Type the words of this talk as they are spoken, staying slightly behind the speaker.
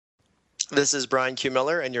This is Brian Q.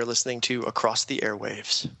 Miller, and you're listening to Across the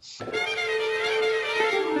Airwaves.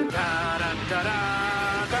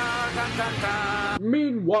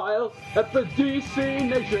 Meanwhile, at the DC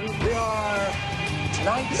Nation, we are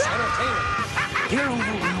tonight's entertainment. They're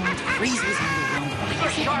overwhelmed, Freeze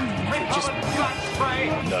underwhelmed.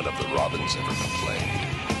 None of the Robins ever complained.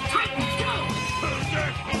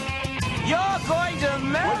 You're going to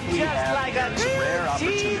melt just like a rare grilled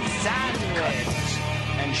cheese opportunity sandwich.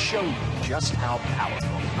 And show you just how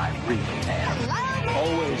powerful I really am.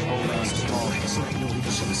 Always hold on to small. Let no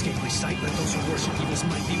evil shall escape my sight. Let those who worship evil's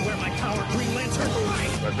might beware my power. Green Lantern,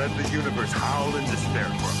 But let the universe howl in despair,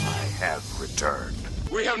 for I have returned.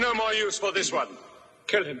 We have no more use for this one.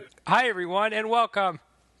 Kill him. Hi, everyone, and welcome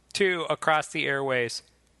to Across the Airways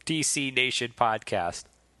DC Nation podcast,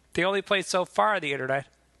 the only place so far on the internet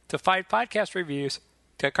to find podcast reviews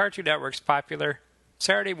to Cartoon Network's popular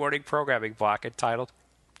Saturday morning programming block entitled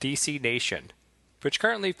DC Nation, which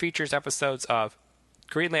currently features episodes of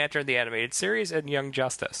Green Lantern the Animated Series and Young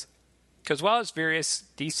Justice, as well as various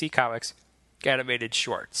DC Comics animated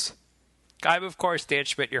shorts. I'm, of course, Dan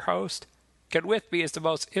Schmidt, your host, and with me is the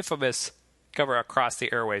most infamous cover Across the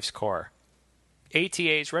Airwaves core,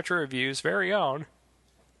 ATA's Retro Review's very own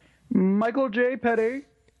Michael J. Petty.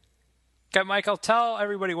 Okay, Michael, tell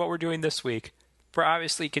everybody what we're doing this week. We're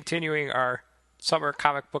obviously continuing our summer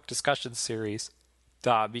comic book discussion series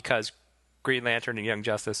because Green Lantern and Young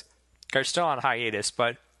Justice are still on hiatus,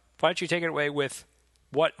 but why don't you take it away with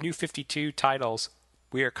what New 52 titles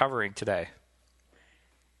we are covering today?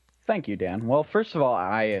 Thank you, Dan. Well, first of all,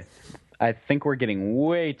 I think we're getting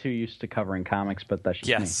way too used to covering comics, but that's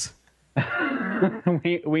just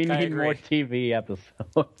me. we need more TV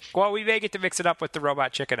episodes. Well, we may get to mix it up with the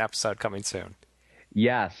Robot Chicken episode coming soon.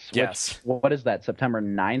 Yes. What is that, September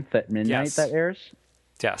 9th at midnight that airs?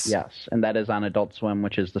 Yes. Yes, and that is on Adult Swim,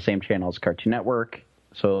 which is the same channel as Cartoon Network,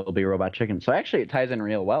 so it'll be Robot Chicken. So actually it ties in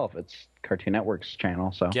real well if it's Cartoon Network's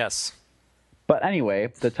channel. So yes. But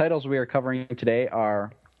anyway, the titles we are covering today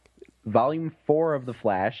are Volume 4 of The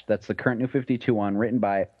Flash, that's the current New 52 one, written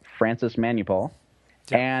by Francis Manapul,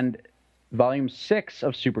 and Volume 6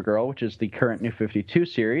 of Supergirl, which is the current New 52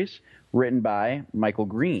 series, written by Michael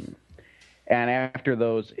Green. And after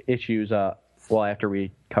those issues, after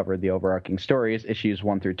we covered the overarching stories, issues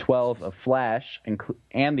 1 through 12 of Flash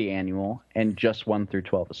and the annual, and just 1 through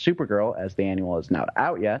 12 of Supergirl, as the annual is not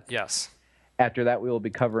out yet. Yes. After that, we will be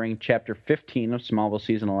covering Chapter 15 of Smallville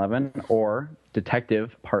Season 11, or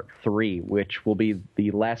Detective Part 3, which will be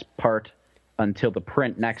the last part until the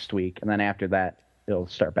print next week, and then after that, it'll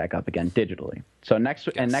start back up again digitally. So next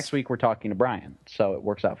week, we're talking to Brian, so it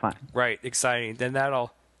works out fine. Right, exciting. Then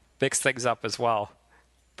that'll mix things up as well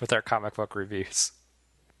with our comic book reviews.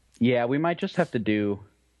 Yeah, we might just have to do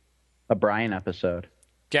a Brian episode.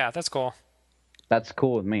 Yeah, that's cool. That's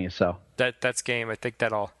cool with me, so. That's game. I think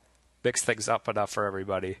that'll mix things up enough for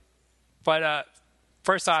everybody. But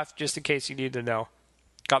first off, just in case you need to know,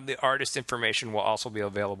 the artist information will also be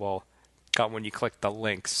available when you click the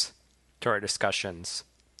links to our discussions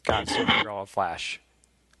on Supergirl and Flash.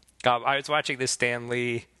 I was watching this Stan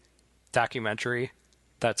Lee documentary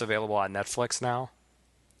that's available on Netflix now,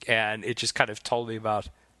 and it just kind of told me about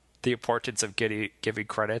the importance of giving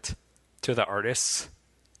credit to the artists.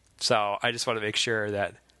 So I just want to make sure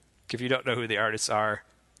that if you don't know who the artists are,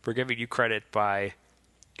 we're giving you credit by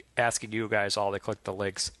asking you guys all to click the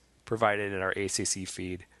links provided in our ACC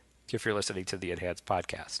feed if you're listening to the Enhanced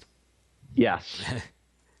podcast. Yes.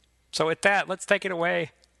 So with that, let's take it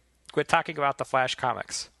away with talking about the Flash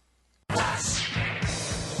comics. Flash.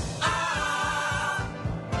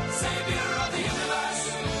 Savior of the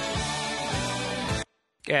universe.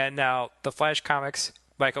 And now, the Flash comics.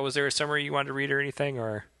 Michael, was there a summary you wanted to read or anything?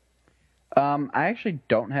 Or I actually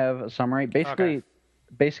don't have a summary. Basically,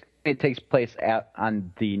 it takes place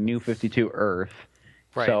on the New 52 Earth.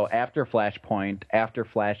 Right. So after Flashpoint, after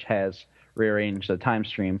Flash has rearranged the time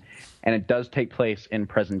stream, and it does take place in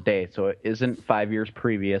present day. So it isn't 5 years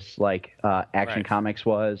previous like Action Comics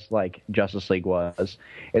was, like Justice League was.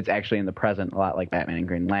 It's actually in the present, a lot like Batman and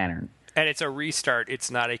Green Lantern. And it's a restart.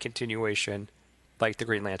 It's not a continuation like the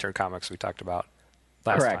Green Lantern comics we talked about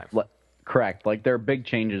last time. Correct. Like, there are big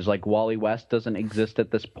changes. Like, Wally West doesn't exist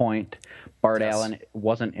at this point. Bart Allen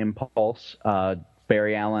wasn't Impulse.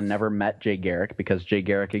 Barry Allen never met Jay Garrick because Jay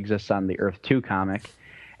Garrick exists on the Earth 2 comic.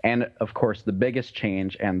 And, of course, the biggest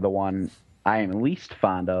change, and the one I am least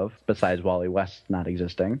fond of, besides Wally West not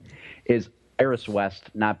existing, is Iris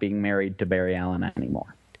West not being married to Barry Allen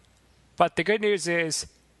anymore. But the good news is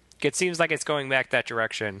it seems like it's going back that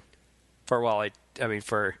direction for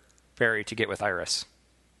for Barry to get with Iris.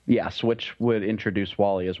 Yes, which would introduce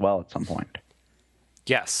Wally as well at some point.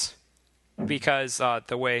 Yes, because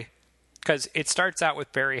because it starts out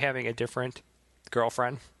with Barry having a different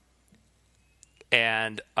girlfriend,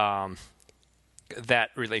 and that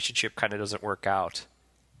relationship kind of doesn't work out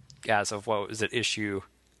as of, what was it, issue,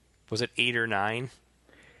 was it 8 or 9?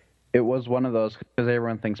 It was one of those because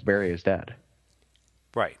everyone thinks Barry is dead.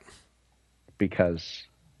 Right. Because,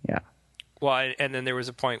 yeah. Well, and then there was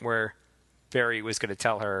a point where Barry was going to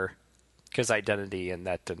tell her his identity, and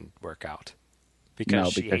that didn't work out.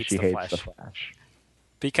 Because she hates the Flash.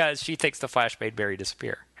 Because she thinks the Flash made Barry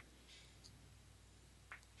disappear.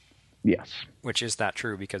 Yes. Which is not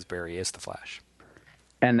true, because Barry is the Flash.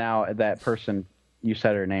 And now that person, you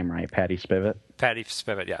said her name right, Patty Spivot? Patty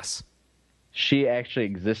Spivot, yes. She actually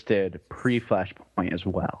existed pre-Flashpoint as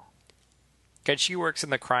well. And she works in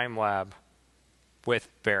the crime lab with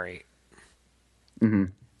Barry. Mm-hmm.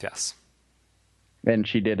 Yes. And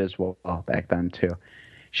she did as well back then, too.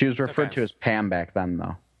 She was referred to as Pam back then,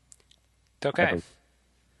 though. Okay.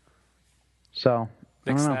 So,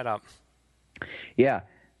 mix that up. Yeah.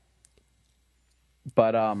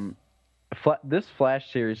 But this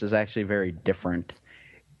Flash series is actually very different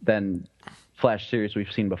than Flash series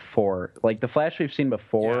we've seen before. Like, the Flash we've seen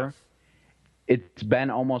before, it's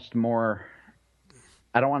been almost more,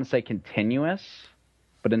 I don't want to say continuous,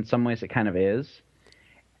 but in some ways it kind of is.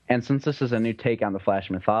 And since this is a new take on the Flash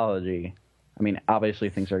mythology, I mean, obviously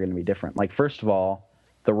things are going to be different. Like, first of all,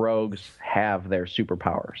 the Rogues have their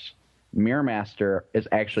superpowers. Mirror Master is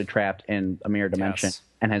actually trapped in a mirror dimension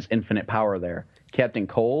and has infinite power there. Captain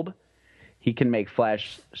Cold, he can make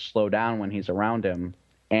Flash slow down when he's around him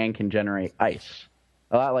and can generate ice.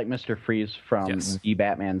 A lot like Mr. Freeze from the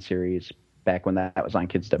Batman series back when that was on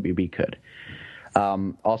Kids WB could.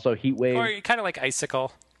 Also, Heatwave. Or kind of like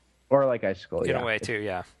Icicle. Or like Icicle, in a way, too,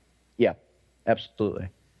 yeah. Yeah, absolutely.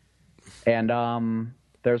 And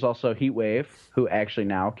there's also Heatwave, who actually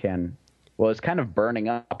now can, well, is kind of burning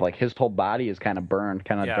up. Like, his whole body is kind of burned,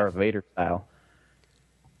 kind of Darth Vader style.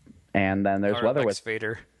 And then there's Weather Lex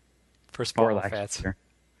Vader for smaller fans.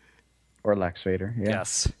 Or Lex Vader, yeah.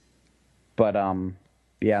 Yes. But,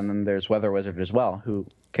 yeah, and then there's Weather Wizard as well, who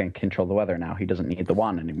can control the weather now. He doesn't need the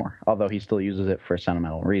wand anymore, although he still uses it for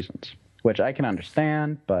sentimental reasons, which I can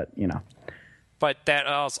understand, but, you know. But that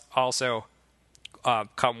also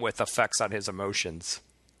come with effects on his emotions.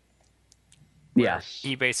 Yes.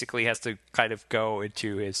 He basically has to kind of go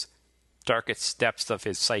into his darkest depths of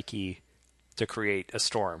his psyche to create a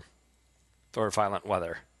storm or violent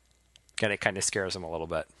weather. And it kind of scares him a little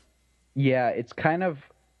bit. Yeah, it's kind of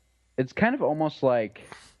almost like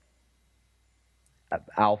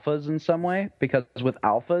alphas in some way, because with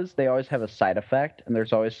alphas, they always have a side effect, and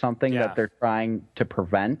there's always something that they're trying to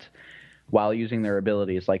prevent while using their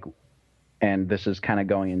abilities. Like, and this is kind of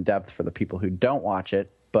going in depth for the people who don't watch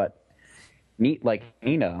it, but like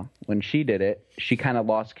Nina, when she did it, she kind of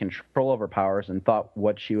lost control of her powers and thought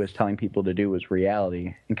what she was telling people to do was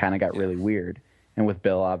reality, and kind of got really weird. And with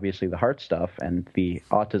Bill, obviously the heart stuff and the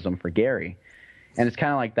autism for Gary. And it's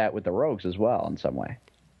kind of like that with the Rogues as well in some way.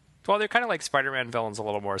 Well, they're kind of like Spider-Man villains a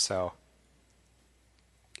little more so.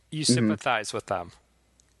 You sympathize with them.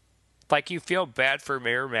 Like, you feel bad for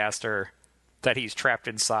Mirror Master that he's trapped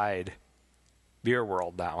inside Mirror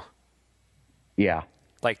World now. Yeah.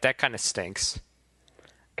 Like, that kind of stinks.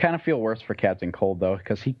 Kind of feel worse for Captain Cold, though,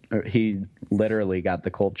 because he literally got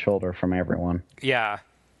the cold shoulder from everyone. Yeah.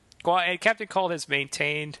 Well, and Captain Cold has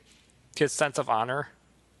maintained his sense of honor.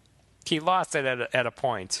 He lost it at a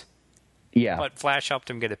point. Yeah. But Flash helped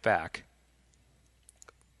him get it back.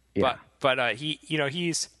 Yeah. But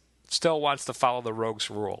he's still wants to follow the Rogues'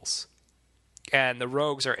 rules. And the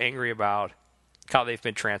Rogues are angry about how they've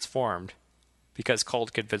been transformed because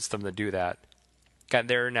Cold convinced them to do that. And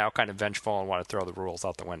they're now kind of vengeful and want to throw the rules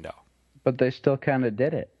out the window. But they still kind of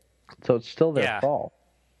did it. So it's still their fault.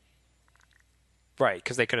 Right,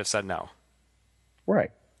 because they could have said no.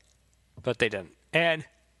 Right. But they didn't. And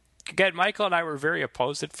again, Michael and I were very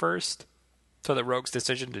opposed at first to the Rogues'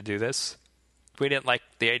 decision to do this. We didn't like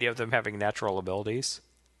the idea of them having natural abilities.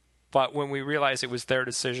 But when we realized it was their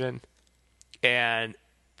decision and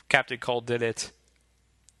Captain Cold did it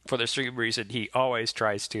for the same reason he always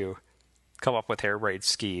tries to come up with harebrained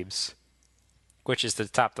schemes, which is to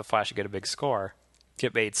top the Flash and get a big score,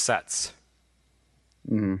 it made sense.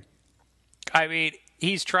 Mm-hmm. I mean,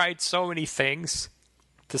 he's tried so many things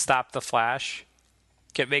to stop the Flash.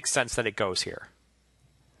 It makes sense that it goes here.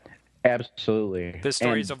 Absolutely. The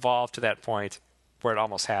story's evolved to that point where it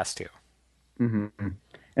almost has to. Mm-hmm.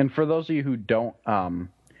 And for those of you who don't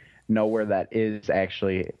know where that is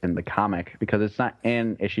actually in the comic because it's not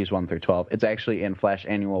in issues 1 through 12. It's actually in Flash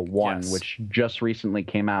Annual 1, Yes. which just recently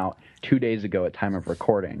came out 2 days ago at time of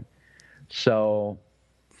recording. So,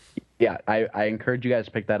 yeah, I encourage you guys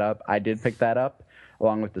to pick that up. I did pick that up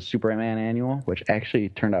along with the Superman Annual, which actually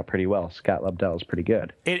turned out pretty well. Scott Lobdell is pretty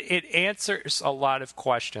good. It answers a lot of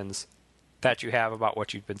questions that you have about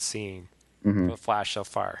what you've been seeing with Flash so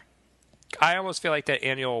far. I almost feel like that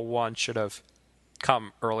Annual 1 should have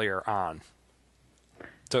come earlier on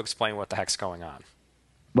to explain what the heck's going on.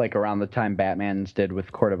 Like around the time Batman's did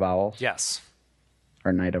with Court of Owls? Yes.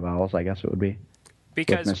 Or Night of Owls, I guess it would be.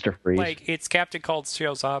 Because, with Mr. Freeze. like, it's Captain Cold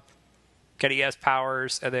shows up, and he has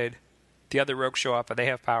powers, and then the other rogues show up, and they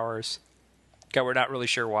have powers. Okay, we're not really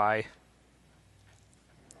sure why.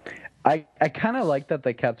 I kind of like that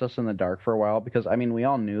they kept us in the dark for a while because, I mean, we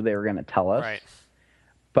all knew they were going to tell us. Right.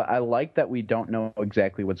 But I like that we don't know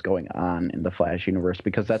exactly what's going on in the Flash universe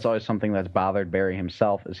because that's always something that's bothered Barry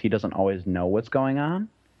himself is he doesn't always know what's going on.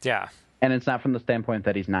 Yeah. And it's not from the standpoint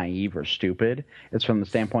that he's naive or stupid. It's from the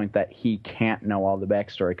standpoint that he can't know all the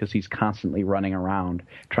backstory because he's constantly running around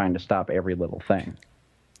trying to stop every little thing.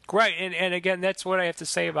 Right, and again, that's what I have to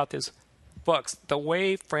say about this books. The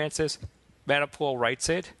way Francis Manapul writes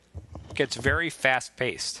it gets very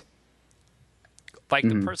fast-paced. Like,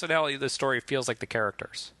 the personality of the story feels like the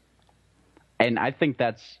characters. And I think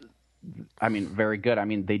that's, I mean, very good. I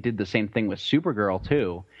mean, they did the same thing with Supergirl,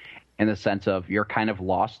 too, in the sense of you're kind of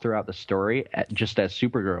lost throughout the story, just as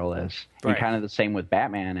Supergirl is. Right. And kind of the same with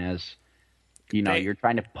Batman as, you know, you're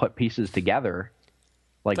trying to put pieces together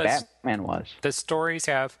like Batman was. The stories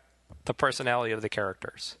have the personality of the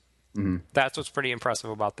characters. That's what's pretty impressive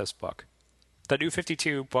about this book. The New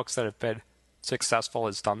 52 books that have been successful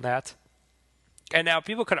has done that. And now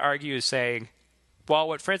people could argue saying, well,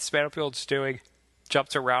 what Francis Manapul is doing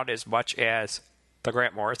jumps around as much as the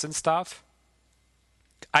Grant Morrison stuff.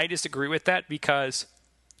 I disagree with that because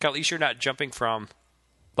at least you're not jumping from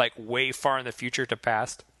like way far in the future to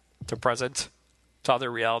past to present to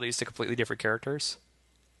other realities to completely different characters.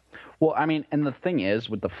 Well, I mean, and the thing is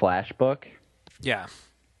with the Flash book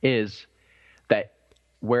is that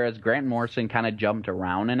whereas Grant Morrison kind of jumped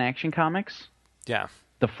around in Action Comics,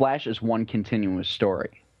 the Flash is one continuous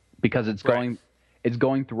story because it's going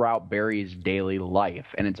throughout Barry's daily life,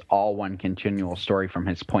 and it's all one continual story from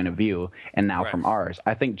his point of view, and now from ours.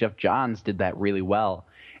 I think Jeff Johns did that really well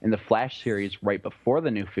in the Flash series right before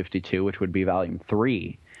the New 52, which would be Volume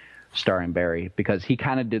 3, starring Barry, because he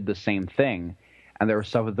kind of did the same thing, and there was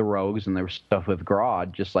stuff with the Rogues, and there was stuff with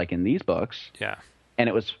Grodd, just like in these books. Yeah. And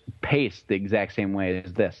it was paced the exact same way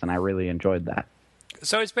as this, and I really enjoyed that.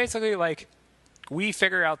 So it's basically like we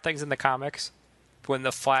figure out things in the comics when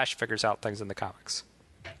the Flash figures out things in the comics.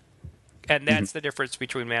 And that's the difference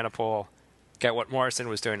between Manapul and what Morrison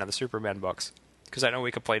was doing on the Superman books. Because I know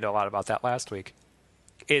we complained a lot about that last week.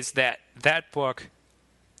 Is that book,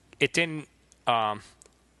 it didn't,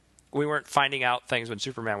 we weren't finding out things when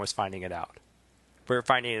Superman was finding it out. We were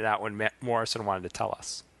finding it out when Morrison wanted to tell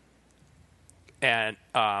us. And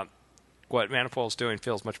what Manapul's doing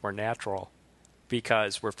feels much more natural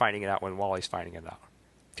because we're finding it out when Wally's finding it out.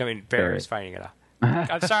 I mean, Barry's finding it out.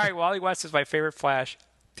 I'm sorry, Wally West is my favorite Flash.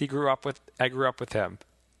 I grew up with him.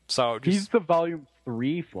 So he's the Volume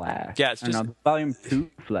 3 Flash. Yeah, it's just the Volume 2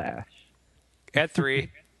 Flash. And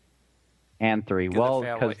 3. And 3. Well,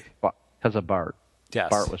 because of Bart. Yes.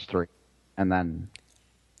 Bart was 3. And then...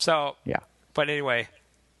 So... Yeah. But anyway,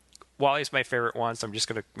 Wally's my favorite one, so I'm just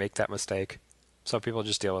going to make that mistake. So people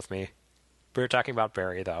just deal with me. We were talking about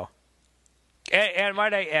Barry, though. And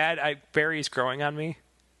might I add, Barry's growing on me.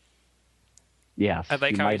 Yes. I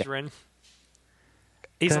like how he's written.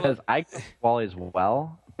 Because I like Wally as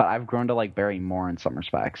well, but I've grown to like Barry more in some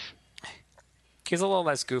respects. He's a little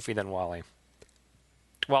less goofy than Wally.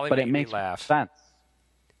 Wally but made it makes me laugh. Sense.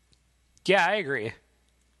 Yeah, I agree.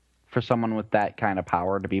 For someone with that kind of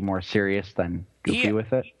power to be more serious than goofy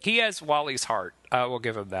with it. He has Wally's heart. We'll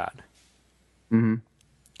give him that.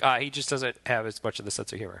 He just doesn't have as much of the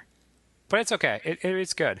sense of humor. But it's okay.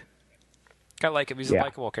 It's good. I like him. He's a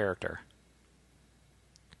likable character.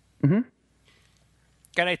 And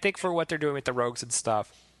I think for what they're doing with the Rogues and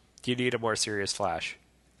stuff, you need a more serious Flash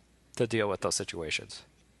to deal with those situations.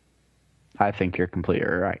 I think you're completely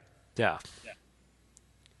right. Yeah.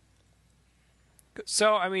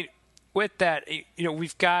 So, I mean, with that,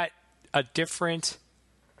 we've got a different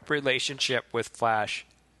relationship with Flash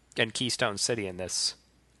and Keystone City in this,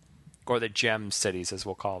 or the Gem Cities, as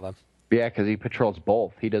we'll call them. Yeah, because he patrols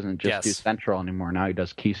both. He doesn't just do Central anymore. Now he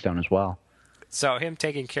does Keystone as well. So him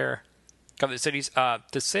taking care of the cities.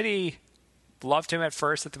 The city loved him at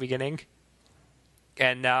first at the beginning,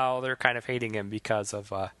 And now they're kind of hating him because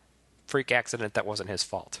of a freak accident that wasn't his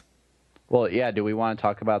fault. Well, yeah, do we want to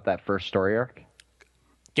talk about that first story arc?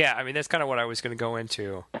 Yeah, I mean, that's kind of what I was going to go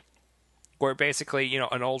into. Where basically,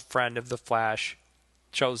 an old friend of the Flash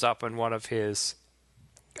shows up in one of his,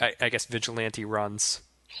 I guess, vigilante runs.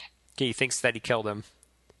 He thinks that he killed him.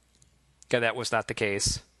 That was not the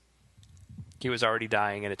case. He was already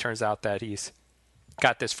dying, and it turns out that he's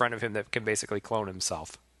got this friend of him that can basically clone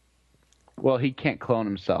himself. Well, he can't clone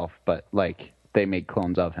himself, but, they make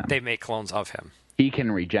clones of him. They make clones of him. He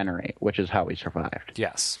can regenerate, which is how he survived.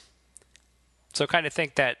 Yes. So kind of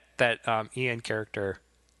think that Ian character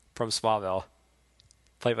from Smallville,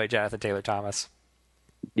 played by Jonathan Taylor Thomas.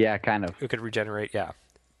 Yeah, kind of. Who could regenerate, yeah.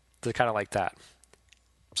 So kind of like that.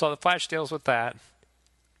 So the Flash deals with that.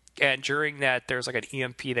 And during that, there's an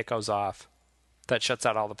EMP that goes off that shuts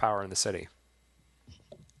out all the power in the city.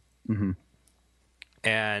 Mm-hmm.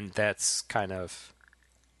 And that's kind of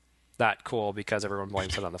not cool because everyone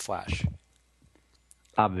blames it on the Flash.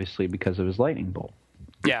 Obviously, because of his lightning bolt.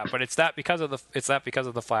 Yeah, but it's not because of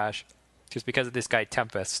the Flash. Just because of this guy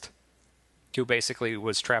Tempest, who basically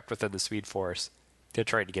was trapped within the Speed Force to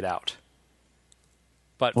try to get out.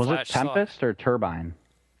 But was Flash it Tempest or Turbine?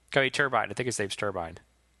 Turbine. I think his name's Turbine.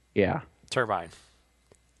 Yeah. Turbine.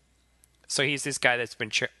 So he's this guy that's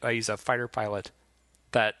been he's a fighter pilot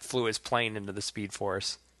that flew his plane into the Speed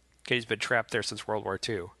Force. He's been trapped there since World War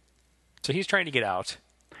II. So he's trying to get out.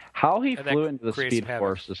 How he flew into the Speed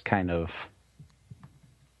Force is kind of...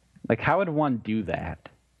 how would one do that?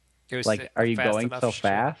 It was are you going so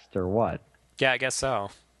fast or what? Yeah, I guess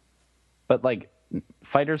so. But,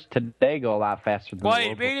 fighters today go a lot faster than... Well,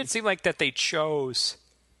 it made it seem like that they chose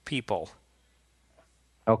people.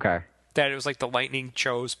 Okay. That it was the Lightning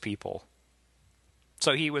chose people.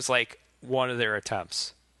 So he was one of their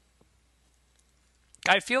attempts.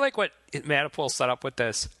 I feel like what Manapul set up with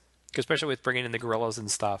this, especially with bringing in the gorillas and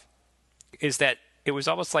stuff, is that it was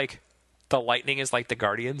almost like the Lightning is like the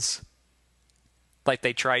Guardians.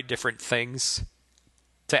 They tried different things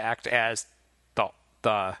to act as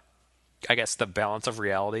the I guess the balance of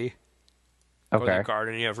reality. Okay. Or the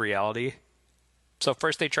guardian of reality. So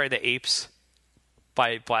first they tried the apes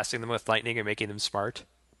by blasting them with lightning and making them smart.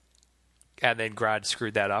 And then Grodd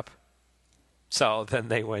screwed that up. So then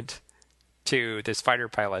they went to this fighter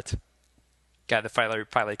pilot. The fighter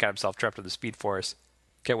pilot got himself trapped in the Speed Force.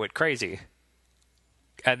 Went crazy.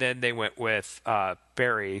 And then they went with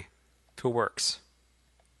Barry, who works.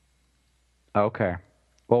 Okay.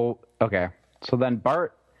 Well, okay. So then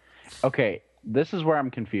Bart... Okay, this is where I'm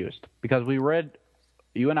confused. Because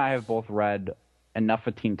you and I have both read enough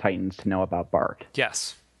of Teen Titans to know about Bart.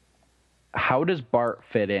 Yes. How does Bart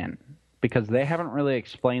fit in? Because they haven't really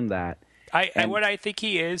explained that. What I think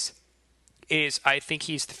he is I think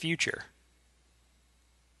he's the future.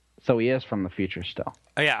 So he is from the future still.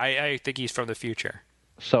 Yeah, I think he's from the future.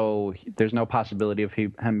 So there's no possibility of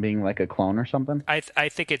him being a clone or something? I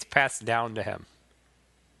think it's passed down to him.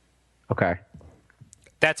 Okay.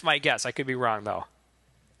 That's my guess. I could be wrong, though.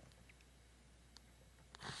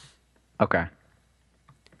 Okay.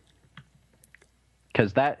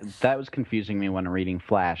 Because that was confusing me when reading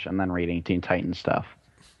Flash and then reading Teen Titans stuff.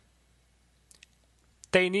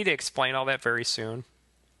 They need to explain all that very soon.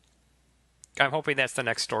 I'm hoping that's the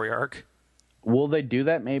next story arc. Will they do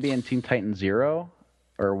that maybe in Teen Titans Zero?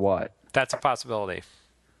 Or what? That's a possibility.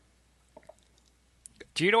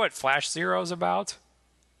 Do you know what Flash Zero is about?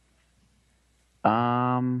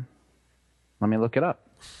 Let me look it up.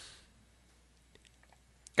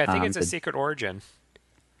 I think it's a secret origin.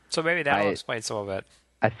 So maybe that will explain some of it.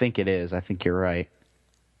 I think it is. I think you're right.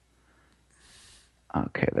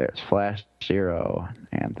 Okay, there's Flash Zero,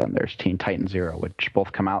 and then there's Teen Titans Zero, which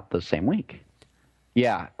both come out the same week.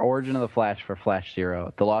 Yeah, Origin of the Flash for Flash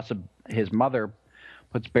Zero. The loss of his mother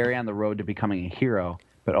puts Barry on the road to becoming a hero,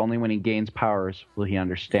 but only when he gains powers will he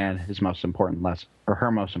understand his most important lesson, or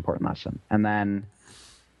her most important lesson. And then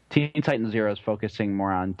Teen Titans Zero is focusing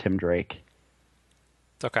more on Tim Drake.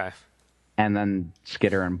 Okay. And then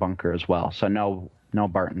Skitter and Bunker as well. So no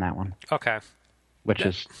Bart in that one. Okay. Which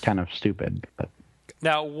is kind of stupid. But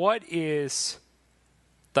now, what is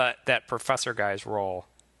that professor guy's role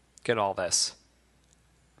in all this?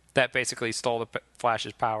 That basically stole the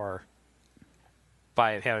Flash's power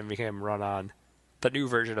by having him run on the new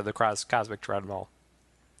version of the cosmic treadmill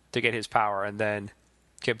to get his power, and then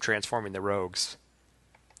him transforming the rogues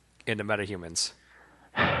into metahumans.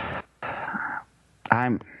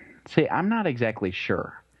 I'm not exactly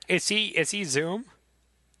sure. Is he Zoom?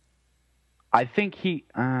 I think he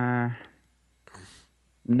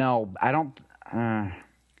no, I don't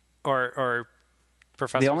or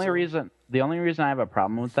Professor the only Zoom? reason I have a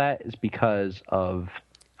problem with that is because of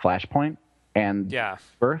Flashpoint and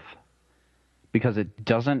Earth, because it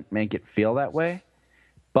doesn't make it feel that way.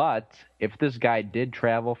 But if this guy did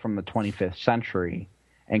travel from the 25th century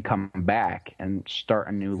and come back and start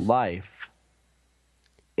a new life,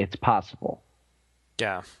 it's possible.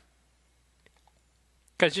 Yeah.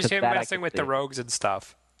 Because just him messing with the rogues and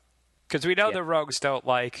stuff. Because we know the rogues don't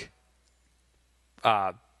like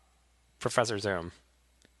Professor Zoom.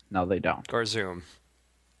 No, they don't. Or Zoom.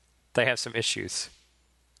 They have some issues.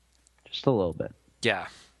 Just a little bit. Yeah.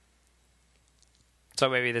 So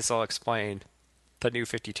maybe this will explain the new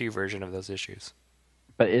 52 version of those issues.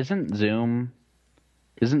 But isn't Zoom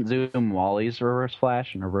Wally's Reverse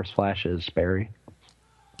Flash and Reverse Flash is Barry?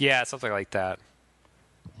 Yeah, something like that.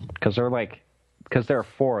 Because there are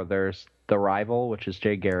four. There's the Rival, which is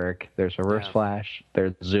Jay Garrick. There's Reverse Flash.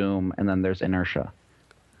 There's Zoom, and then there's Inertia.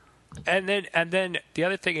 And then the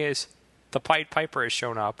other thing is the Pied Piper has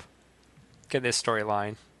shown up in this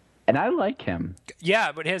storyline. And I like him.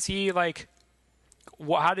 Yeah, but has he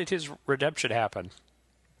how did his redemption happen?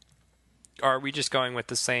 Or are we just going with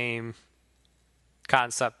the same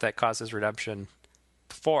concept that caused his redemption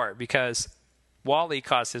before? Because Wally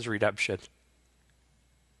caused his redemption.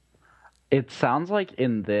 It sounds like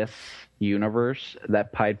in this universe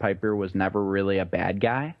that Pied Piper was never really a bad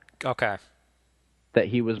guy. Okay. That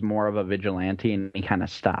he was more of a vigilante and he kind of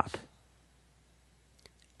stopped.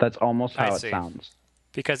 That's almost how it sounds.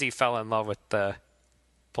 Because he fell in love with the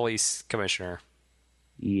police commissioner.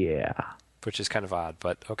 Yeah. Which is kind of odd,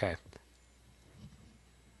 but okay.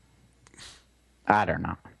 I don't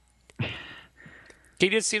know. He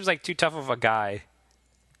just seems like too tough of a guy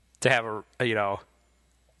to have a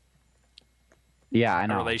yeah, I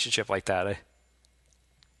know. a relationship like that.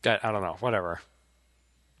 I don't know. Whatever.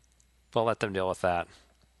 We'll let them deal with that.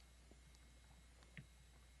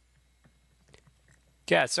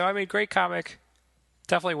 Yeah, so I mean, great comic.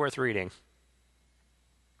 Definitely worth reading.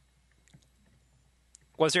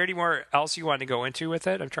 Was there any more else you wanted to go into with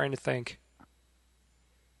it? I'm trying to think.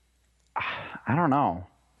 I don't know.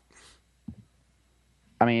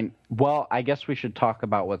 I mean, well, I guess we should talk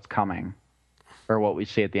about what's coming. Or what we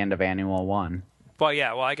see at the end of Annual 1. Well,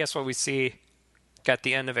 yeah. Well, I guess what we see at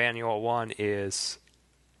the end of Annual 1 is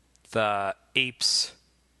the apes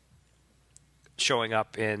showing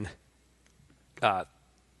up in,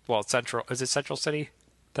 Central. Is it Central City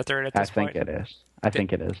that they're in at this point? I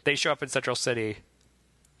think it is. They show up in Central City,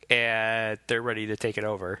 and they're ready to take it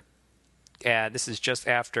over. And this is just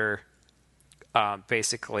after,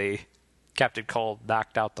 basically, Captain Cold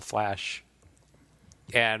knocked out the Flash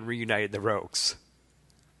and reunited the Rogues.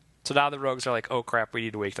 So now the Rogues are like, oh crap, we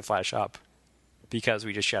need to wake the Flash up because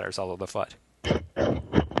we just shot ourselves in the foot.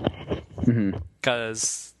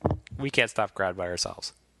 Because we can't stop Grodd by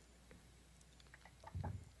ourselves.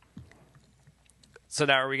 So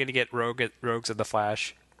now are we going to get Rogues of the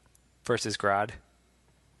Flash versus Grodd?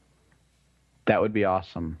 That would be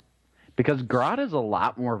awesome. Because Grodd is a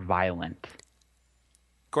lot more violent.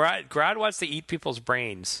 Grodd wants to eat people's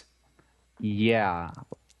brains. Yeah.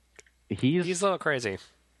 He's a little crazy.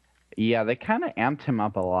 Yeah, they kind of amped him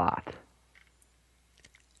up a lot.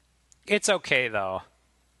 It's okay, though.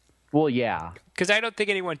 Well, yeah. Because I don't think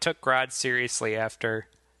anyone took Grodd seriously after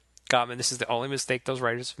and this is the only mistake those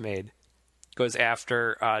writers have made. Goes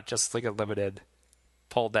after Justice League Unlimited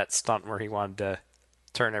pulled that stunt where he wanted to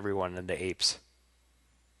turn everyone into apes.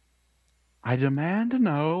 I demand to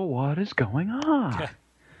know what is going on.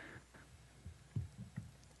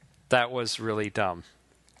 That was really dumb.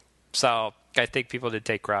 So I think people did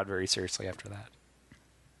take Grodd very seriously after that.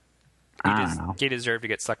 I don't know. He deserved to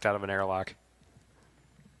get sucked out of an airlock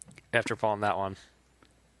after pulling that one.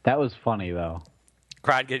 That was funny, though.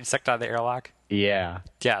 Grodd getting sucked out of the airlock? Yeah.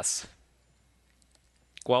 Yes.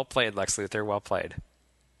 Well played, Lex Luthor. Well played.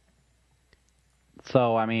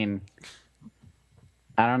 So, I mean,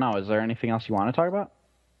 I don't know. Is there anything else you want to talk about?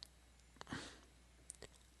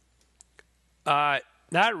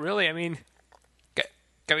 Not really. I mean,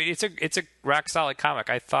 it's a rock solid comic.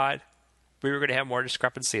 I thought we were going to have more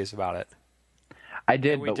discrepancies about it. I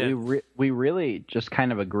did, but we really just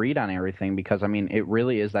kind of agreed on everything because, I mean, it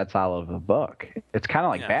really is that solid of a book. It's kind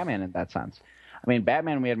of like Batman in that sense. I mean,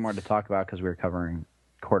 Batman we had more to talk about because we were covering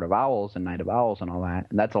Court of Owls and Night of Owls and all that,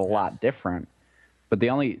 and that's a lot different. But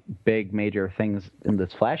the only big major things in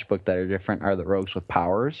this Flash book that are different are the Rogues with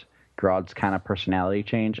powers, Grodd's kind of personality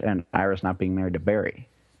change, and Iris not being married to Barry.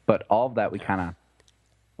 But all of that we kind of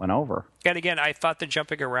went over. And again, I thought the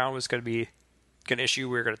jumping around was going to be an issue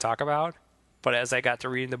we were going to talk about. But as I got to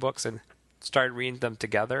reading the books and started reading them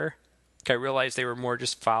together, I realized they were more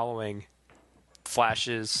just following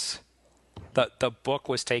Flash's the book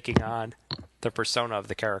was taking on the persona of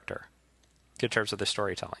the character in terms of the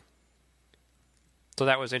storytelling. So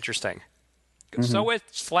that was interesting. Mm-hmm. So with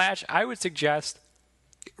Flash, I would suggest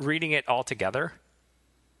reading it all together.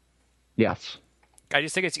 Yes. I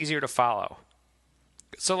just think it's easier to follow.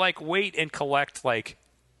 So, like, wait and collect, like,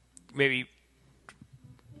 maybe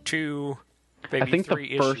 2, maybe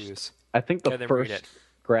 3 issues. I think the first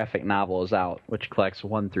graphic novel is out, which collects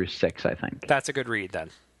 1 through 6, I think. That's a good read, then.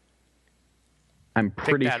 I'm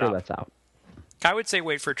pretty sure that's out. I would say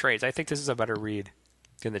wait for trades. I think this is a better read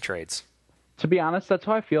than the trades. To be honest, that's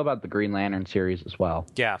how I feel about the Green Lantern series as well.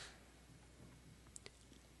 Yeah.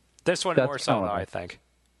 This one more so, though, I think.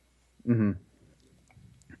 Mm-hmm.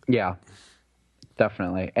 Yeah,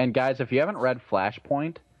 definitely. And guys, if you haven't read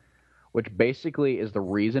Flashpoint, which basically is the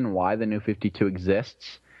reason why the New 52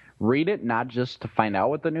 exists, read it not just to find out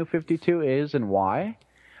what the New 52 is and why,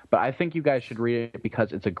 but I think you guys should read it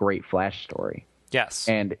because it's a great Flash story. Yes.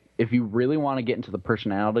 And if you really want to get into the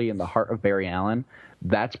personality and the heart of Barry Allen,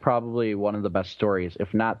 that's probably one of the best stories.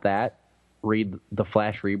 If not that, read The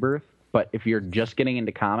Flash Rebirth. But if you're just getting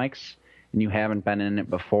into comics and you haven't been in it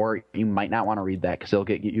before, you might not want to read that because it'll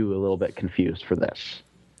get you a little bit confused for this.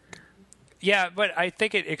 Yeah, but I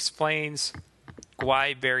think it explains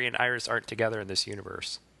why Barry and Iris aren't together in this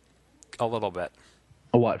universe. A little bit.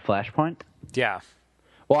 What, Flashpoint? Yeah.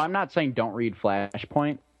 Well, I'm not saying don't read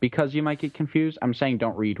Flashpoint because you might get confused. I'm saying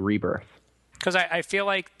don't read Rebirth. Because I feel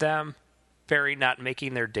like Barry not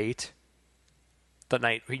making their date the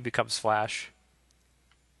night he becomes Flash,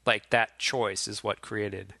 like that choice is what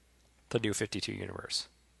created the New 52 universe.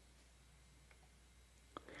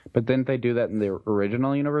 But didn't they do that in the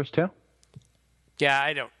original universe too?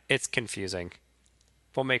 Yeah, it's confusing.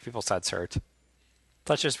 We'll make people's heads hurt.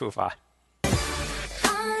 Let's just move on.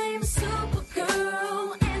 I'm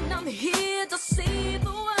Supergirl, and I'm here to save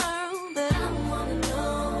the world, but I wanna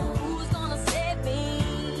know who's gonna save me.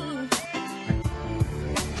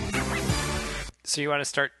 So you want to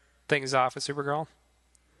start things off with Supergirl?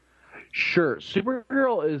 Sure.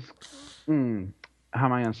 Supergirl is... how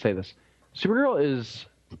am I going to say this? Supergirl is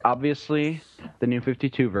obviously the New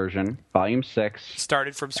 52 version, Volume 6.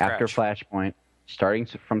 Started from scratch. After Flashpoint. Starting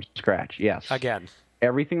from scratch, yes. Again.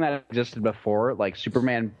 Everything that existed before, like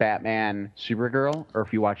Superman, Batman, Supergirl, or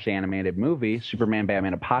if you watch the animated movie, Superman,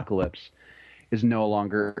 Batman, Apocalypse, is no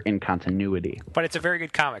longer in continuity. But it's a very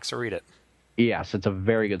good comic, so read it. Yes, it's a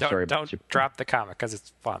very good story. Don't drop the comic, because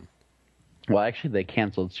it's fun. Well, actually, they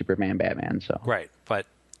canceled Superman, Batman, so... Right, but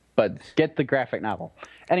get the graphic novel.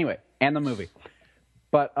 Anyway, and the movie.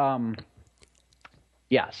 But,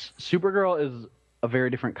 yes, Supergirl is a very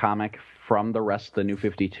different comic from the rest of the New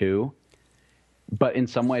 52, but in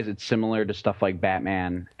some ways it's similar to stuff like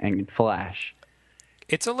Batman and Flash.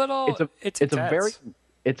 It's a little... It's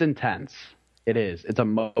intense. It is. It's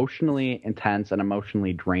emotionally intense and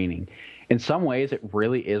emotionally draining. In some ways, it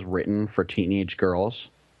really is written for teenage girls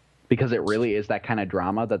because it really is that kind of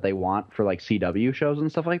drama that they want for like CW shows and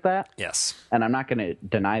stuff like that. Yes. And I'm not going to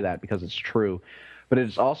deny that because it's true. But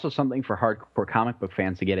it's also something for hardcore comic book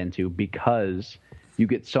fans to get into because you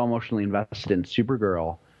get so emotionally invested in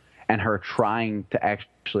Supergirl and her trying to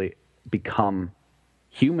actually become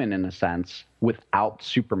human in a sense without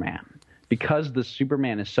Superman. Because the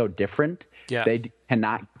Superman is so different, they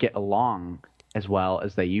cannot get along as well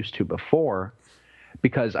as they used to before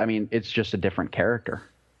because, I mean, it's just a different character,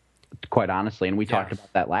 quite honestly. And we talked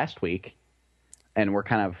about that last week, and we're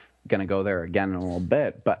kind of going to go there again in a little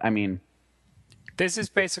bit. But, I mean... This is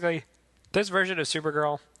basically... This version of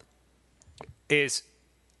Supergirl is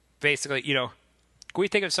basically, we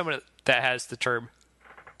think of someone that has the term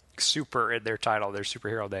super in their title, their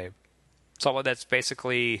superhero name. Someone that's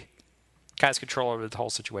basically has control over the whole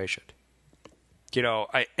situation.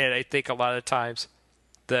 I think a lot of times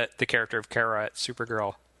that the character of Kara at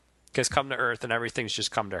Supergirl has come to Earth and everything's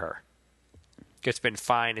just come to her. It's been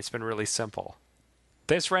fine. It's been really simple.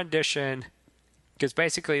 This rendition, because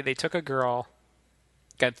basically they took a girl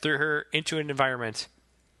and threw her into an environment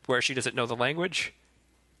where she doesn't know the language,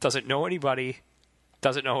 doesn't know anybody,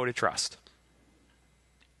 doesn't know who to trust.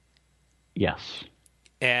 Yes.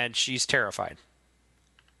 And she's terrified.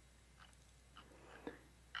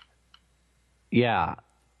 Yeah.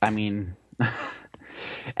 I mean,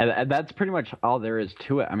 and that's pretty much all there is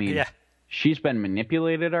to it. I mean, she's been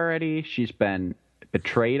manipulated already. She's been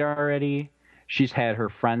betrayed already. She's had her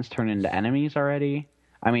friends turn into enemies already.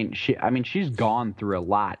 I mean, she's gone through a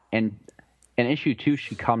lot. And in issue 2,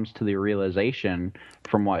 she comes to the realization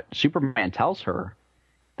from what Superman tells her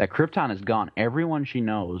that Krypton is gone. Everyone she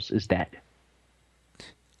knows is dead.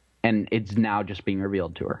 and it's now just being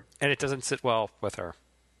revealed to her. And it doesn't sit well with her.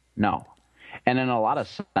 No. And in a lot of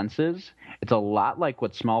senses, it's a lot like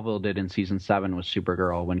what Smallville did in season 7 with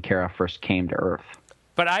Supergirl when Kara first came to Earth.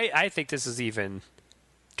 But I think this is even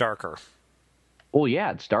darker. Well,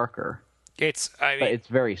 yeah, it's darker. But it's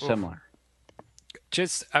very similar.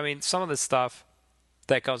 Some of the stuff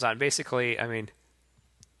that goes on, basically,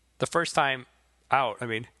 the first time out,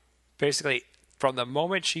 basically, from the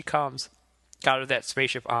moment she comes out of that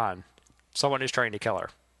spaceship on, someone is trying to kill her.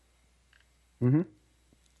 Mm-hmm.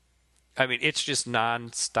 It's just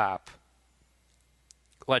nonstop.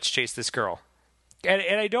 Let's chase this girl, and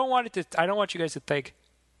I don't want you guys to think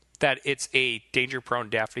that it's a danger-prone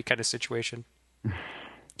Daphne kind of situation.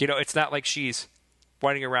 It's not like she's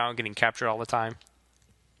running around getting captured all the time.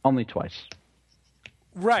 Only twice.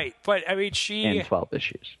 Right, but she in 12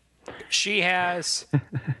 issues. She has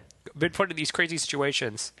been put in these crazy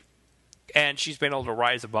situations, and she's been able to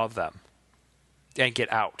rise above them and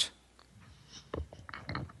get out.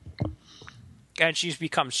 And she's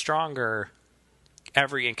become stronger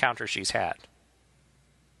every encounter she's had.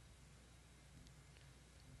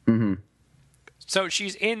 Mm-hmm. So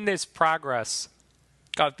she's in this progress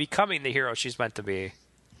of becoming the hero she's meant to be.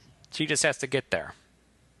 She just has to get there.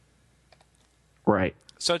 Right.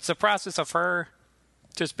 So it's the process of her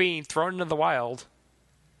just being thrown into the wild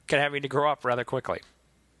and having to grow up rather quickly.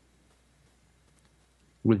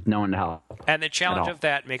 With no one to help. And the challenge of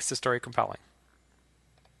that makes the story compelling.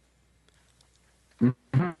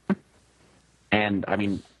 Mm-hmm. And,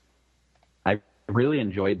 I really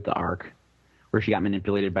enjoyed the arc where she got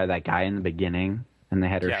manipulated by that guy in the beginning and they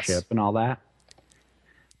had her ship and all that.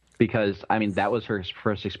 Because, that was her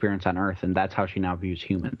first experience on Earth, and that's how she now views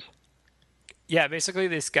humans. Yeah, basically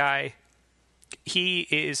this guy, he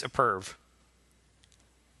is a perv.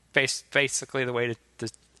 Basically the way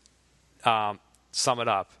to sum it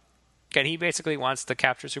up. And he basically wants to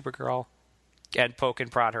capture Supergirl and poke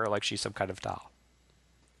and prod her like she's some kind of doll.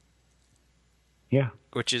 Yeah.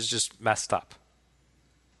 Which is just messed up.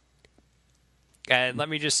 And let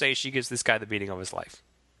me just say, she gives this guy the beating of his life.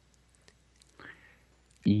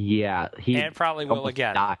 Yeah. And probably will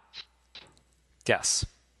again. Dies. Yes.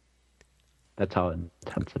 That's how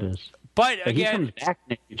intense it is. But again, he comes back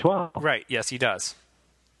in issue 12. Right, yes, he does.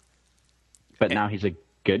 But now he's a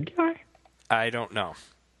good guy? I don't know.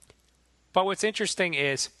 But what's interesting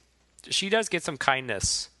is she does get some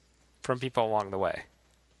kindness from people along the way.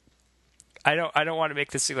 I don't want to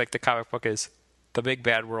make this seem like the comic book is the big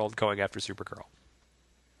bad world going after Supergirl.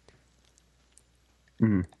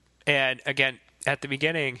 Mm-hmm. And again, at the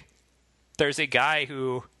beginning, there's a guy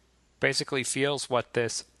who basically feels what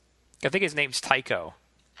this... I think his name's Tycho.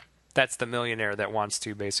 That's the millionaire that wants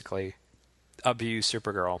to basically abuse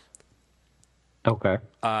Supergirl. Okay.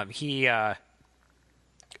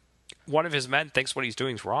 One of his men thinks what he's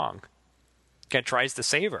doing is wrong and tries to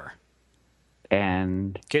save her.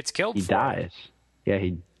 And gets killed he for dies. it. Yeah,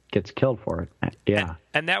 he gets killed for it. Yeah.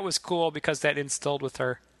 And that was cool because that instilled with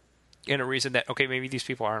her in a reason that, okay, maybe these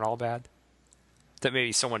people aren't all bad. That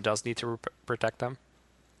maybe someone does need to protect them.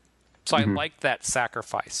 So I liked that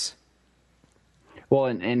sacrifice. Well,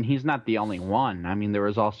 and he's not the only one. There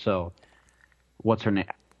was also, what's her name?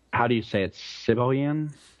 How do you say it?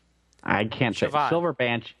 Siboyan? I can't say it. Silver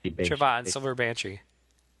Banshee. Siobhan, Silver Banshee.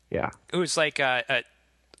 Yeah. Who's like a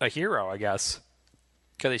hero, I guess.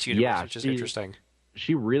 Because this universe, which is interesting.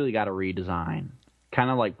 She really got a redesign. Kind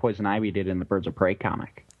of like Poison Ivy did in the Birds of Prey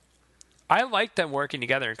comic. I like them working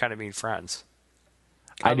together and kind of being friends.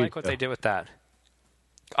 I like what they did with that.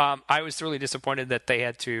 I was really disappointed that they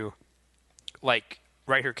had to,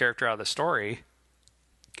 write her character out of the story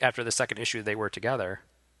after the second issue they were together.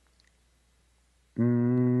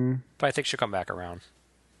 But I think she'll come back around.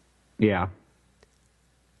 Yeah.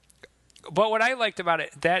 But what I liked about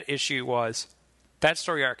that issue was that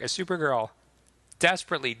story arc, as Supergirl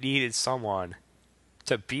desperately needed someone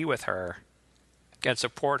to be with her and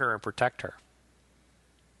support her and protect her.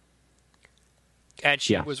 And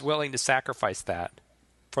she was willing to sacrifice that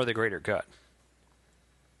for the greater good.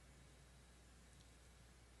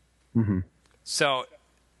 Mm-hmm. So,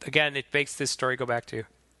 again, it makes this story go back to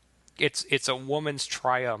it's a woman's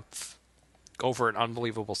triumph over an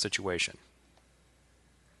unbelievable situation.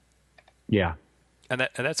 Yeah. And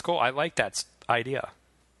that's cool. I like that idea.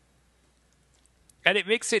 And it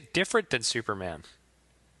makes it different than Superman.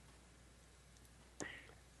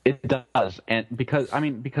 It does. And because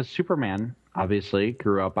Superman obviously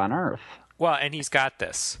grew up on Earth. Well, and he's got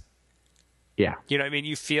this. Yeah. You know what I mean?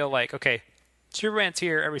 You feel like, okay, Superman's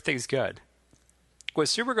here, everything's good. With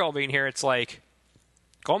Supergirl being here, it's like,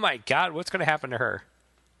 oh my God, what's going to happen to her?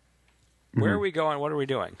 Where are we going? What are we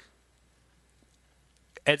doing?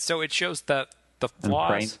 And so it shows the And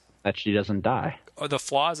praying flaws, that she doesn't die. or the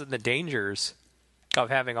flaws and the dangers of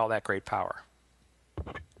having all that great power.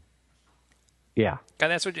 Yeah.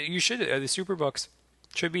 And that's what you should. The super books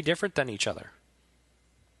should be different than each other.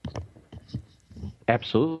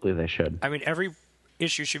 Absolutely, they should. I mean, every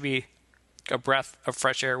issue should be a breath of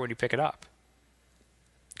fresh air when you pick it up.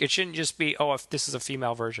 It shouldn't just be, oh, if this is a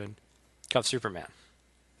female version of Superman.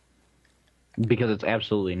 Because it's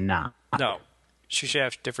absolutely not. No. She should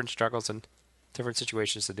have different struggles and different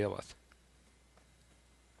situations to deal with.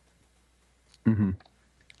 Mm-hmm.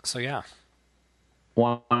 So, yeah.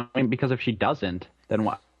 Well, I mean, because if she doesn't, then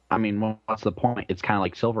what? I mean, what's the point? It's kind of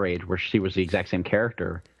like Silver Age, where she was the exact same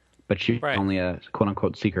character, but she was only a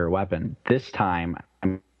quote-unquote secret weapon. This time,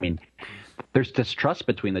 I mean, there's distrust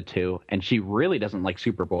between the two, and she really doesn't like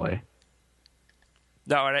Superboy.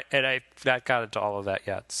 No, and I've not got into all of that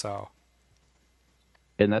yet, so.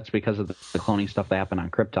 And that's because of the cloning stuff that happened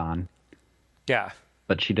on Krypton. Yeah.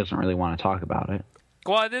 But she doesn't really want to talk about it.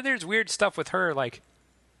 Well, then there's weird stuff with her, like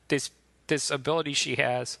this ability she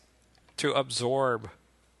has to absorb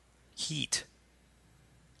heat.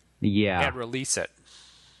 Yeah. And release it.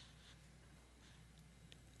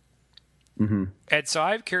 Mm-hmm. And so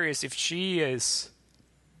I'm curious if she is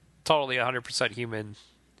totally 100% human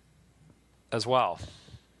as well.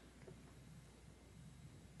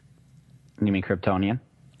 You mean Kryptonian?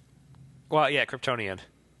 Well, yeah, Kryptonian.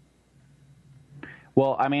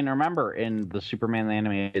 Well, I mean, remember in the Superman the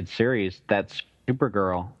Animated Series, that's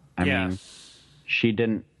Supergirl. I mean,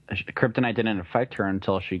 Kryptonite didn't affect her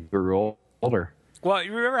until she grew older. Well,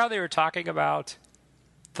 you remember how they were talking about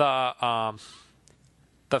the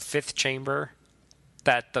fifth chamber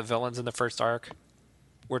that the villains in the first arc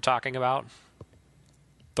were talking about?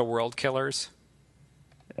 The World Killers?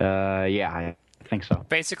 Yeah, I think so.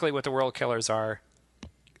 Basically, what the World Killers are,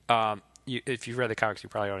 if you've read the comics, you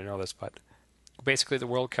probably already know this, but basically the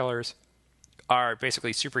World Killers are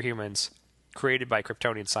basically superhumans created by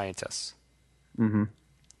Kryptonian scientists. Mm-hmm.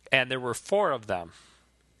 And there were 4 of them.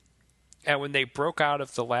 And when they broke out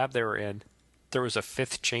of the lab they were in, there was a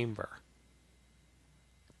 5th chamber.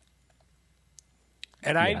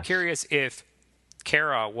 And I'm curious if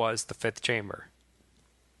Kara was the 5th chamber.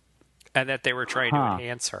 And that they were trying to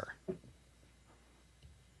enhance her.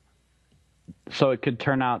 So it could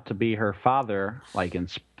turn out to be her father, like in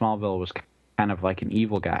Smallville, was kind of like an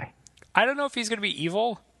evil guy. I don't know if he's going to be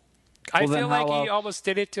evil. I feel like he almost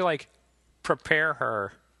did it to, like, prepare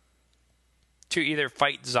her to either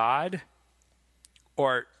fight Zod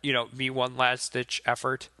or, be one last-ditch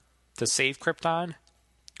effort to save Krypton,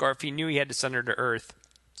 or if he knew he had to send her to Earth,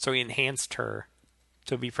 so he enhanced her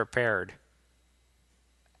to be prepared.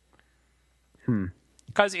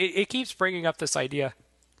 Because it keeps bringing up this idea,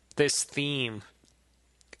 this theme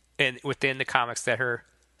within the comics that her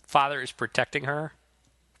father is protecting her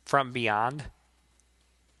from beyond.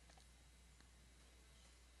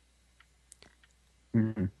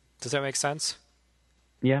 Mm-hmm. Does that make sense?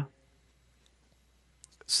 Yeah.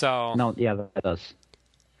 So. No, yeah, that does.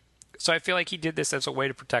 So I feel like he did this as a way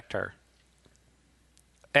to protect her.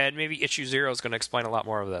 And maybe issue 0 is going to explain a lot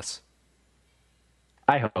more of this.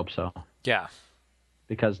 I hope so. Yeah.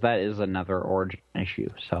 Because that is another origin issue,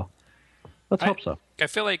 so let's hope so. I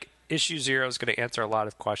feel like issue 0 is going to answer a lot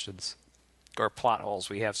of questions or plot holes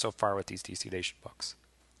we have so far with these DC Nation books.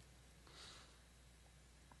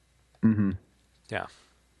 Mm-hmm. Yeah.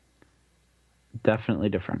 Definitely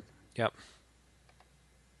different. Yep.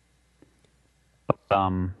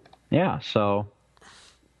 Yeah, so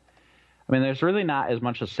I mean, there's really not as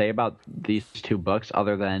much to say about these 2 books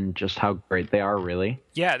other than just how great they are, really.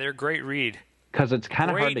 Yeah, they're a great read. Because it's kind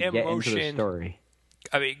of hard to get into the story.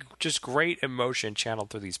 I mean, just great emotion channeled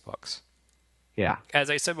through these books. Yeah. As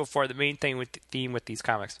I said before, the main theme with these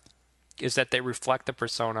comics is that they reflect the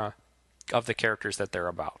persona of the characters that they're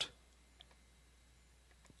about.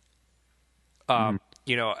 I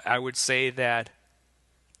would say that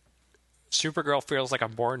Supergirl feels like a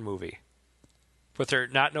Bourne movie, with her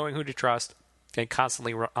not knowing who to trust and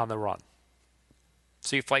constantly on the run.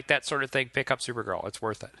 So if you like that sort of thing, pick up Supergirl. It's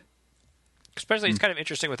worth it. Especially, it's kind of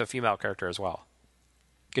interesting with a female character as well.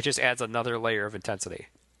 It just adds another layer of intensity.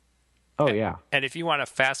 Oh, yeah. And if you want a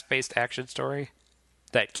fast-paced action story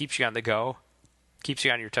that keeps you on the go, keeps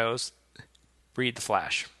you on your toes, read The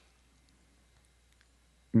Flash.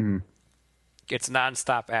 Mm-hmm. It's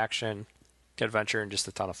nonstop action, adventure, and just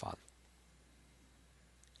a ton of fun.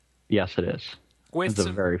 Yes, it is. It's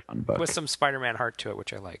a very fun book. With some Spider-Man heart to it,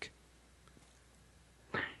 which I like.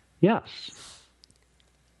 Yes.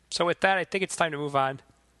 So with that, I think it's time to move on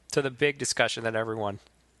to the big discussion that everyone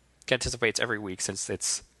anticipates every week, since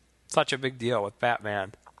it's such a big deal with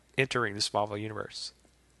Batman entering the Smallville universe.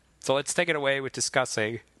 So let's take it away with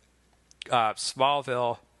discussing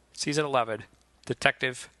Smallville Season 11,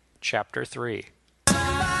 Detective Chapter 3.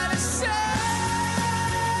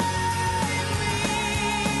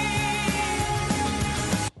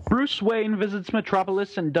 Bruce Wayne visits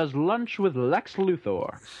Metropolis and does lunch with Lex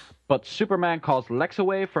Luthor. But Superman calls Lex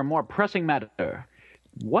away for more pressing matter.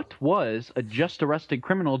 What was a just-arrested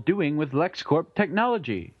criminal doing with LexCorp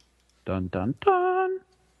technology? Dun dun dun.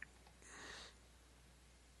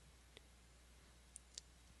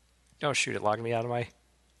 Oh, shoot, it logged me out of my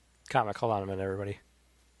comic. Hold on a minute, everybody.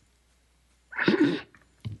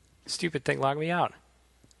 Stupid thing logged me out.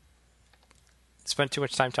 Spent too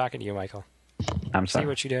much time talking to you, Michael. I'm sorry. See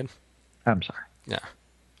what you did? I'm sorry. Yeah.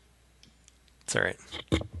 It's all right.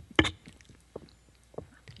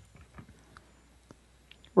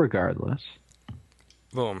 Regardless.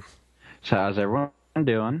 Boom. So how's everyone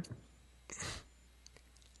doing?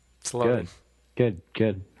 It's loaded. Good.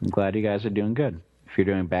 I'm glad you guys are doing good. If you're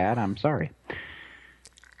doing bad, I'm sorry.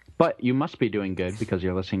 But you must be doing good because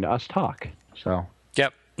you're listening to us talk. So.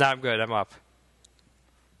 Yep. No, I'm good. I'm up.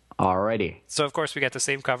 Alrighty. So, of course, we got the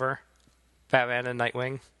same cover. Batman and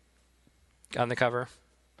Nightwing on the cover.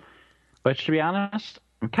 Which, to be honest,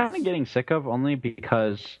 I'm kind of getting sick of only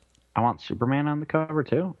because I want Superman on the cover,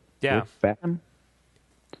 too. Yeah. With Batman.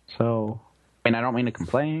 So, I mean, I don't mean to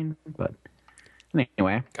complain, but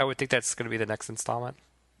anyway. I would think that's going to be the next installment.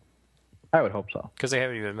 I would hope so. Because they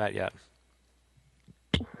haven't even met yet.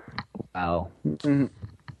 Well.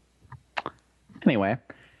 Anyway.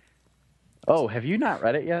 Oh, have you not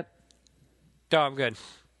read it yet? No, I'm good.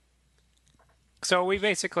 So we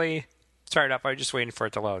basically started up. I was just waiting for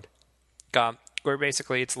it to load.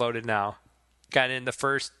 It's loaded now. Got in the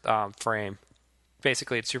first frame.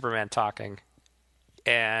 Basically, it's Superman talking.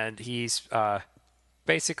 And he's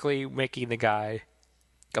basically making the guy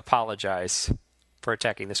apologize for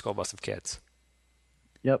attacking the school bus of kids.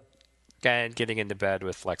 Yep. And getting into bed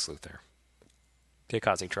with Lex Luthor. They're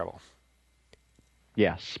causing trouble.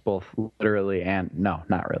 Yes, both literally and... No,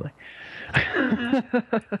 not really.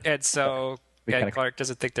 And so... And Clark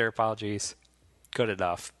doesn't think their apologies good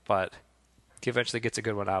enough, but he eventually gets a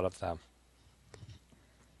good one out of them.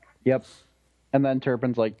 Yep. And then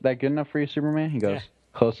Turpin's like, that good enough for you, Superman? He goes,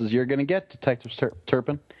 close as you're going to get, Detective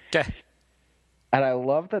Turpin. Yeah. And I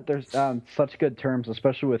love that there's such good terms,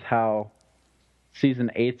 especially with how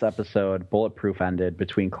Season 8's episode, Bulletproof, ended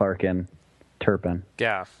between Clark and Turpin.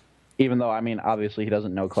 Yeah. Even though, I mean, obviously he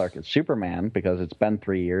doesn't know Clark is Superman because it's been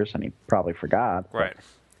 3 years and he probably forgot. Right.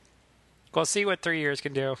 Well, see what 3 years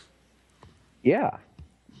can do. Yeah.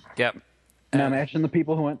 Yep. Now imagine the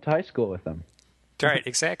people who went to high school with him. Right,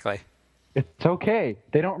 exactly. It's okay.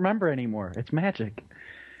 They don't remember anymore. It's magic.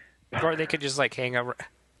 Or they could just like hang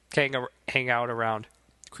out around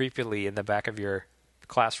creepily in the back of your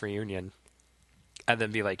class reunion, and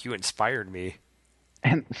then be like, "You inspired me,"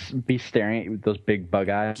 and be staring at you with those big bug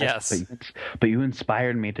eyes. Yes. But you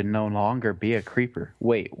inspired me to no longer be a creeper.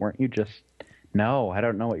 Wait, weren't you just? No, I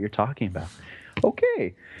don't know what you're talking about.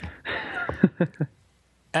 Okay.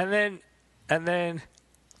 and then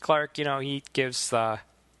Clark, he gives the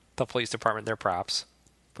police department their props,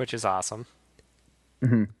 which is awesome.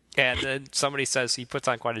 Mm-hmm. And then somebody says he puts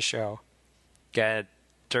on quite a show. And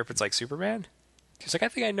Turpin's like, Superman? He's like, I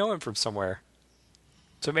think I know him from somewhere.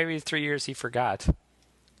 So maybe 3 years he forgot.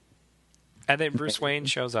 And then Bruce Wayne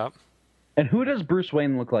shows up. And who does Bruce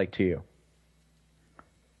Wayne look like to you?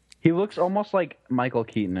 He looks almost like Michael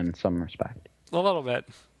Keaton in some respect. A little bit.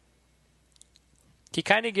 He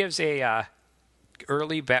kind of gives a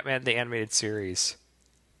early Batman the Animated Series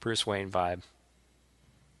Bruce Wayne vibe.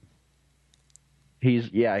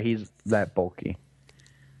 He's that bulky.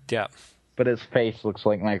 Yeah. But his face looks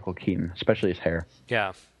like Michael Keaton, especially his hair.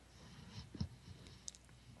 Yeah.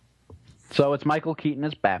 So it's Michael Keaton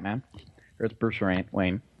as Batman, or it's Bruce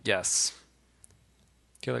Wayne. Yes.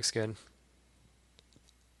 He looks good.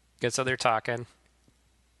 Good, so they're talking.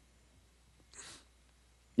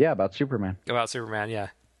 Yeah, about Superman. About Superman, yeah.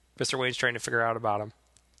 Mr. Wayne's trying to figure out about him.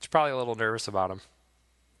 He's probably a little nervous about him.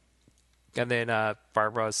 And then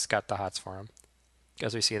Barbara's got the hots for him,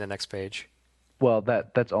 as we see in the next page. Well,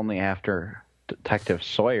 that's only after Detective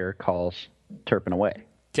Sawyer calls Turpin away.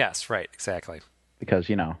 Yes, right, exactly. Because,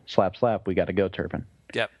 slap, slap, we got to go, Turpin.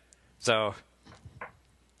 Yep. So,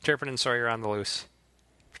 Turpin and Sawyer on the loose,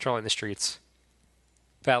 patrolling the streets,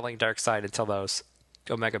 battling Darkseid until those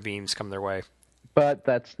Omega beams come their way. But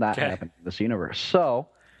that's not happening in this universe. So,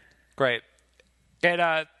 great.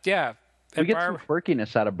 And, yeah. We get some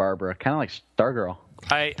quirkiness out of Barbara, kind of like Stargirl.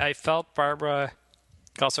 I felt Barbara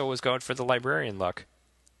also was going for the librarian look.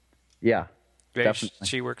 Yeah, Maybe definitely.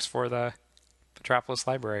 she works for the Metropolis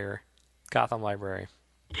Library or Gotham Library.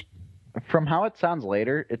 From how it sounds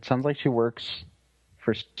later, it sounds like she works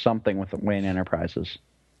for something with Wayne Enterprises.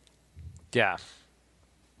 Yeah.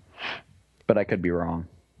 But I could be wrong.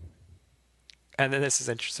 And then this is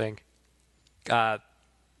interesting.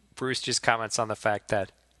 Bruce just comments on the fact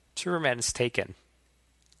that Superman is taken.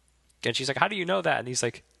 And she's like, how do you know that? And he's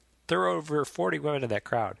like, there were over 40 women in that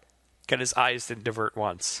crowd. And his eyes didn't divert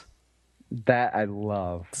once. That I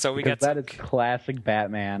love. So we because got that is classic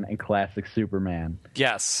Batman and classic Superman.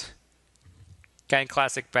 Yes. And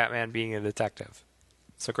classic Batman being a detective.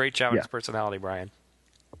 So great job with his personality, Brian.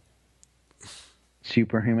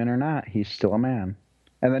 Superhuman or not, he's still a man.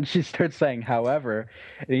 And then she starts saying, however,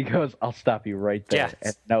 and he goes, I'll stop you right there. Yes.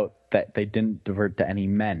 And note that they didn't divert to any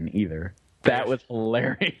men either. That was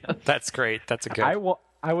hilarious. That's great. That's a good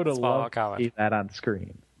I would have loved to see that on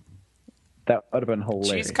screen. That would have been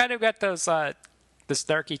hilarious. She's kind of got those the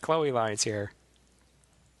snarky Chloe lines here.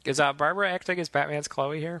 Is Barbara acting as Batman's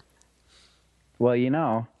Chloe here? Well, you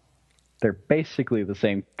know, they're basically the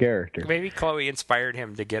same character. Maybe Chloe inspired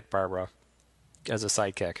him to get Barbara as a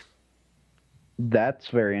sidekick. That's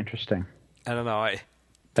very interesting. I don't know. I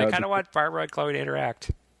kind of want Barbara and Chloe to interact.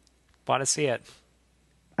 Want to see it.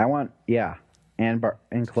 I want,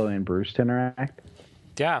 and Chloe and Bruce to interact.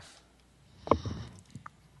 Yeah.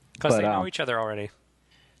 Because they know each other already.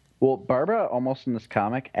 Well, Barbara, almost in this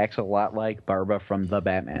comic, acts a lot like Barbara from The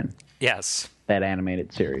Batman. Yes. That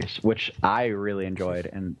animated series, which I really enjoyed.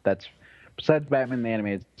 And that's, besides Batman the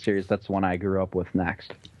animated series, that's the one I grew up with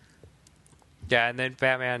next. Yeah, and then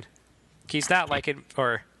Batman, he's not liking,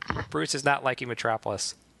 or Bruce is not liking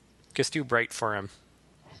Metropolis. It's too bright for him.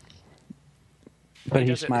 But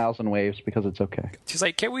he smiles and waves because it's okay. She's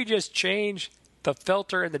like, can we just change the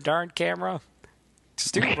filter in the darn camera?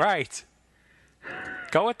 Just do it right.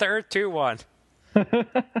 Go with the Earth 2 one. And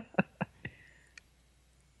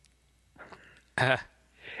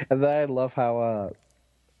then I love how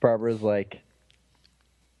Barbara's like,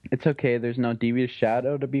 it's okay, there's no devious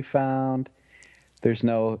shadow to be found. There's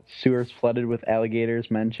no sewers flooded with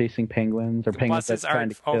alligators, men chasing penguins, or penguins Buses that's trying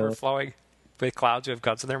to kill. overflowing with clouds who have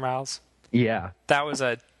guns in their mouths. Yeah. That was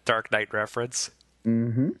a Dark Knight reference.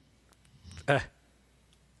 Mm-hmm.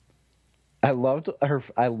 I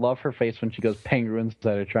love her face when she goes, penguins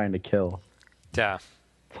that are trying to kill. Yeah.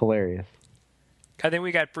 It's hilarious. I think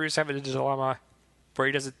we got Bruce having a dilemma where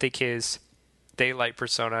he doesn't think his daylight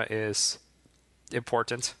persona is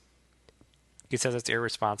important. He says it's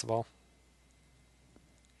irresponsible.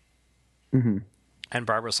 Mm-hmm. And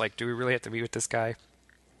Barbara's like, do we really have to meet with this guy?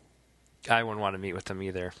 I wouldn't want to meet with him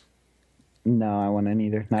either. No, I wouldn't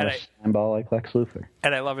either. Not a sandball like Lex Luthor.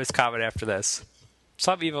 And I love his comment after this.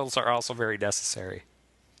 Some evils are also very necessary.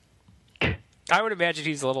 I would imagine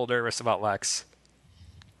he's a little nervous about Lex.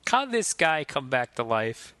 How did this guy come back to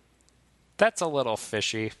life? That's a little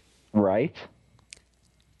fishy. Right?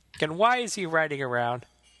 And why is he riding around?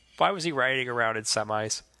 Why was he riding around in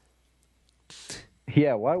semis?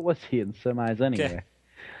 Yeah, why was he in semis anyway?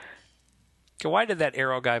 Okay, why did that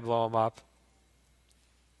Arrow guy blow him up?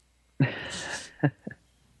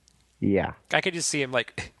 Yeah. I could just see him,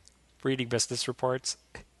 like, reading business reports.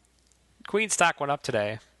 Queen stock went up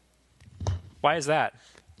today. Why is that?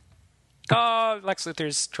 Oh, Lex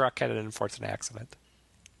Luthor's truck had an unfortunate accident.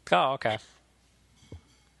 Oh, okay.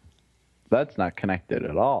 That's not connected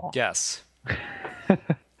at all. Yes.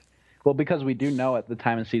 Well, because we do know at the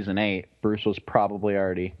time of season 8, Bruce was probably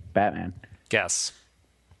already Batman. Yes.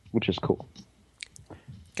 Which is cool.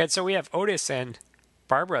 Okay, so we have Otis and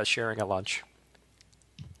Barbara sharing a lunch.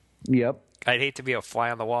 Yep. I'd hate to be a fly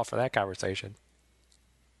on the wall for that conversation.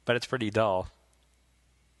 But it's pretty dull.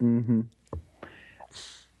 Mm-hmm.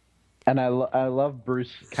 And I love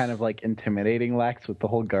Bruce kind of like intimidating Lex with the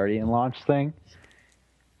whole Guardian launch thing.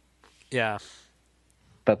 Yeah.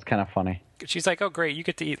 That's kind of funny. She's like, oh, great, you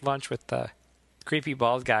get to eat lunch with the creepy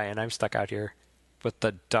bald guy, and I'm stuck out here with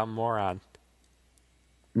the dumb moron.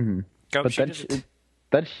 Mm-hmm. Go, but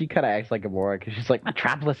then she kind of acts like a moron because she's like,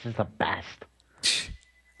 Metropolis is the best.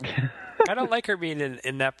 I don't like her being an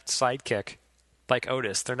inept sidekick like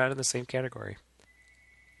Otis. They're not in the same category.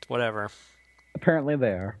 Whatever. Apparently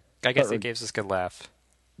they are. I guess it gave us a good laugh.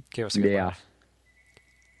 Gave us a good laugh.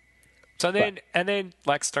 So then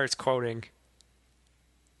Lex starts quoting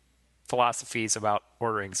philosophies about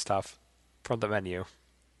ordering stuff from the menu.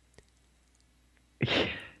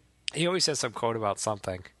 He always has some quote about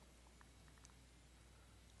something.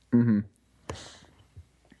 Mm-hmm.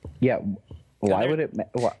 Yeah. Why would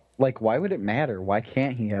it matter? Why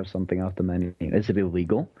can't he have something off the menu? Is it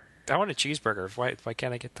illegal? I want a cheeseburger. Why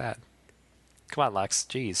can't I get that? Come on, Lex.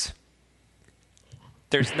 Jeez.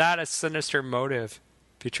 There's not a sinister motive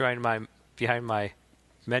behind my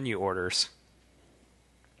menu orders.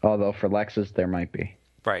 Although for Lexus, there might be.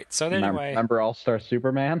 Right. So anyway, remember All-Star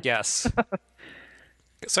Superman? Yes.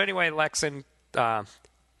 So anyway, Lex and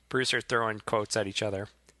Bruce are throwing quotes at each other.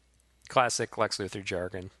 Classic Lex Luthor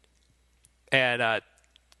jargon. And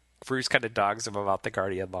Bruce kind of dogs him about the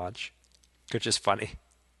Guardian launch, which is funny.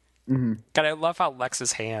 Mm-hmm. God, I love how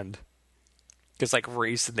Lex's hand is like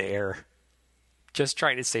raised in the air, just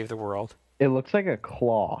trying to save the world. It looks like a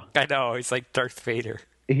claw. I know, he's like Darth Vader.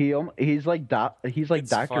 He's like It's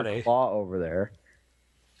Dr. funny. Claw over there.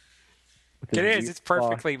 It is. It's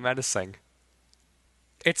perfectly menacing.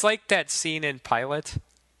 It's like that scene in Pilot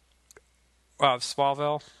of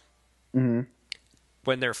Smallville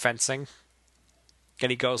when they're fencing,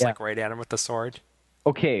 and he goes like right at him with the sword.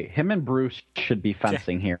 Okay, him and Bruce should be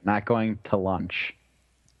fencing here, not going to lunch.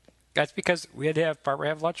 That's because we had to have Barbara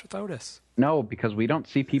have lunch with Otis. No, because we don't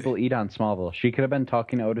see people eat on Smallville. She could have been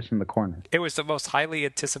talking to Otis in the corner. It was the most highly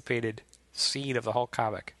anticipated scene of the whole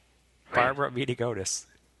comic. Barbara meeting Otis.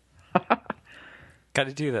 Got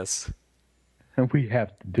to do this. We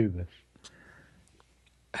have to do this.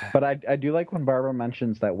 But I do like when Barbara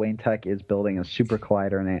mentions that Wayne Tech is building a super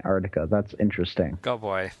collider in Antarctica. That's interesting. Oh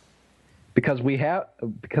boy. Because we have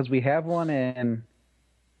one in,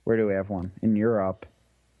 where do we have one? In Europe.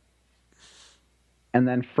 And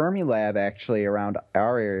then Fermilab, actually, around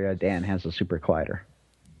our area, Dan, has a super collider.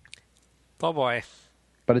 Oh boy.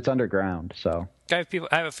 But it's underground, so. I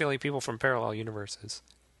have a feeling people from parallel universes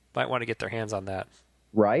might want to get their hands on that.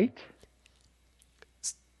 Right?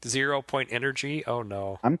 0 point energy? Oh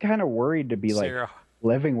no. I'm kind of worried to be like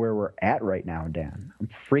living where we're at right now, Dan. I'm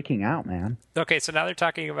freaking out, man. Okay, so now they're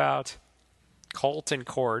talking about Colt and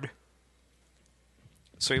Cord.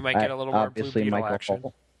 So we might get a little more Blue obviously Beetle Michael action.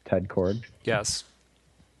 Holt, Ted Cord. Yes.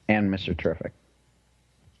 And Mr. Terrific.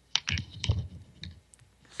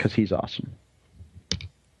 Because he's awesome.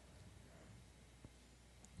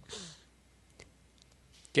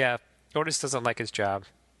 Yeah, Otis doesn't like his job.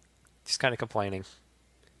 He's kind of complaining.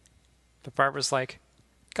 But Barbara's like,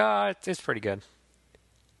 God, it's pretty good.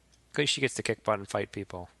 At least she gets to kick butt and fight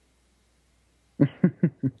people. And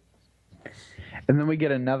then we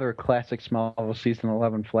get another classic Smallville Season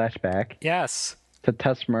 11 flashback. Yes. To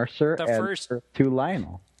Tess Mercer The and first to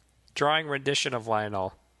Lionel. drawing rendition of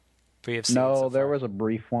Lionel we have seen. No, there was a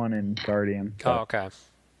brief one in Guardian. Oh, okay.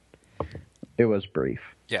 It was brief.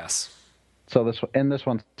 Yes. So this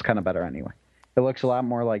one's kind of better anyway. It looks a lot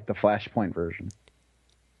more like the Flashpoint version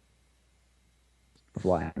of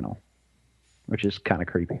Lionel, which is kind of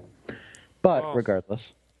creepy. But regardless.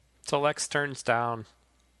 So Lex turns down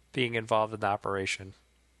being involved in the operation.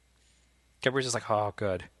 Gabriel's just like, oh,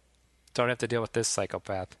 good. Don't have to deal with this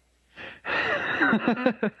psychopath.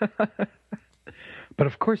 But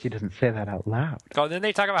of course he doesn't say that out loud. Oh, then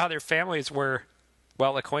they talk about how their families were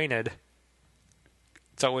well acquainted.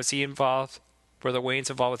 So was he involved? Were the Waynes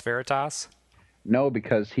involved with Veritas? No,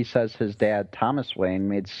 because he says his dad, Thomas Wayne,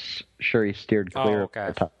 made sure he steered clear of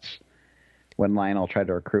Veritas when Lionel tried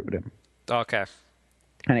to recruit him. Okay.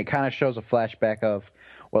 And it kind of shows a flashback of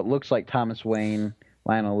what looks like Thomas Wayne,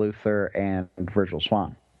 Lionel Luthor, and Virgil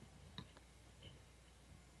Swan.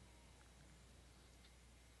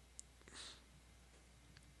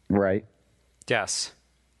 Right? Yes.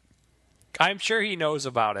 I'm sure he knows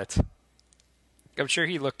about it. I'm sure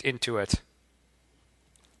he looked into it.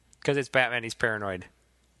 Because it's Batman, he's paranoid.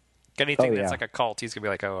 Anything that's like a cult, he's going to be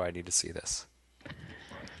like, oh, I need to see this.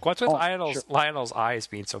 What's with Lionel's eyes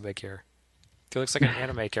being so big here? He looks like an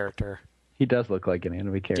anime character. He does look like an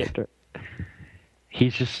anime character. Yeah.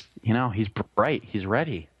 He's just, he's bright. He's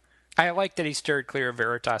ready. I like that he steered clear of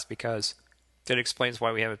Veritas because it explains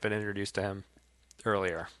why we haven't been introduced to him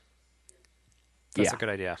earlier. That's a good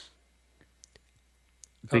idea.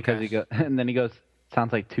 Because and then he goes,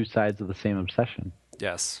 sounds like two sides of the same obsession.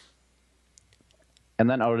 Yes. And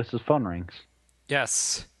then Otis's phone rings.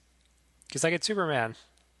 Yes. He's like, it's Superman.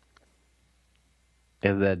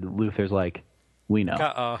 And then Luthor's like, we know.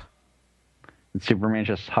 Uh-oh. And Superman's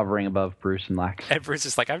just hovering above Bruce and Lex. And Bruce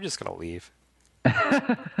is like, I'm just going to leave.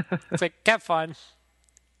 It's like, have fun.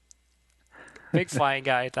 Big flying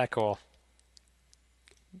guy, that cool.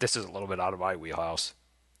 This is a little bit out of my wheelhouse.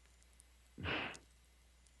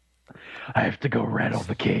 I have to go rattle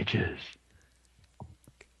the cages.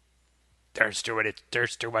 There's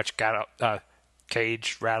too much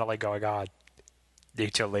cage rattling going on.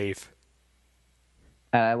 Need to leave.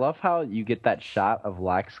 And I love how you get that shot of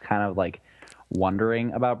Lex kind of like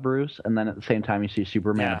wondering about Bruce, and then at the same time you see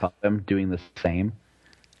Superman above him doing the same.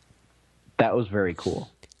 That was very cool.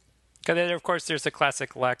 And then, of course, there's the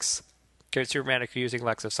classic Lex Because Superman accusing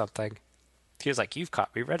Lex of something. He was like, "You've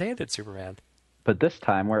caught me red-handed, Superman." But this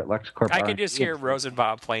time we're at LexCorp. I could just hear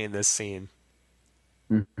Rosenbaum playing this scene.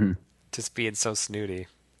 Mm-hmm. Just being so snooty.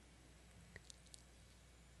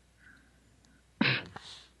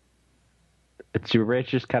 Superman's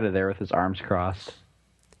just kind of there with his arms crossed.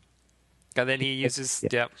 And then he uses,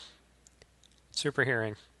 super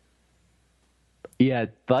hearing. Yeah,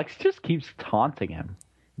 Lex just keeps taunting him.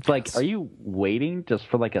 It's like, are you waiting just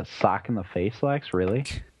for like a sock in the face, Lex? Really?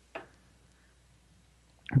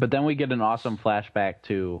 But then we get an awesome flashback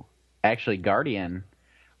to actually Guardian,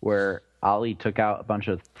 where Ollie took out a bunch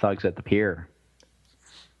of thugs at the pier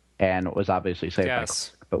and was obviously saved by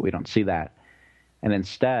Clark, but we don't see that. And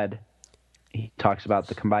instead, he talks about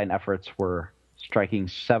the combined efforts were striking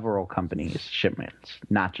several companies' shipments,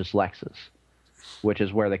 not just Lex's, which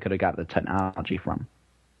is where they could have got the technology from.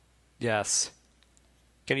 Yes.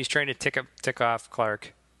 And he's trying to tick off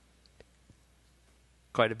Clark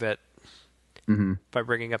quite a bit by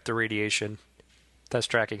bringing up the radiation that's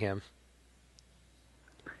tracking him.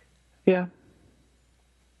 Yeah.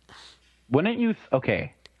 Wouldn't you...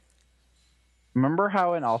 okay. Remember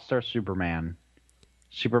how in All-Star Superman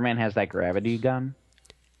has that gravity gun?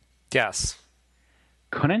 Yes.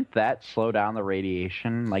 Couldn't that slow down the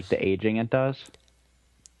radiation like the aging it does?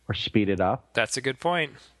 Or speed it up? That's a good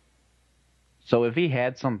point. So if he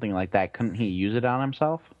had something like that, couldn't he use it on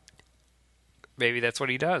himself? Maybe that's what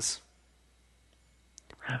he does.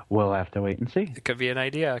 We'll have to wait and see. It could be an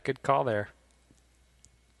idea. Good call there.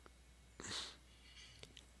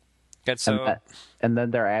 And so, and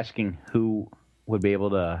then they're asking who would be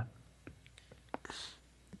able to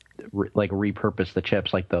repurpose the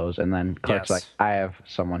chips like those, and then Clark's like, I have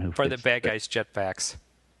someone who for the fits bad guys' jetpacks.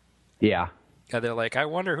 Yeah. And they're like, I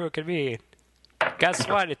wonder who it could be. Guess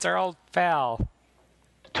what? It's our old pal,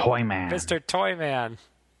 Toyman. Mr. Toyman.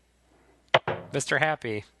 Mr.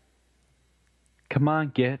 Happy. Come on,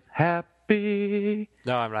 get happy.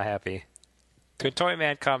 No, I'm not happy. When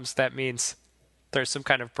Toyman comes, that means there's some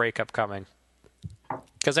kind of breakup coming.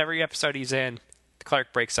 Because every episode he's in,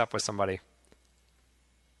 Clark breaks up with somebody.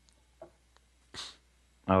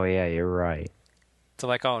 Oh, yeah, you're right. So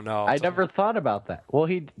like, oh no. I never thought about that. Well,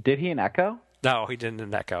 did he in Echo? No, he didn't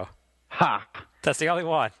in Echo. Ha! That's the only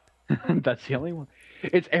one. That's the only one.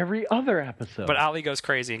 It's every other episode. But Ollie goes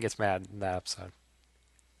crazy and gets mad in that episode.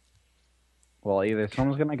 Well, either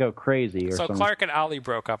someone's going to go crazy or so Clark and Ollie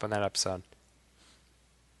broke up in that episode.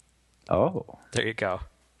 Oh. There you go.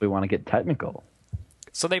 We want to get technical.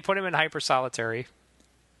 So they put him in hyper solitary,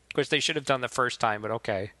 which they should have done the first time, but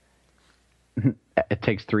okay. It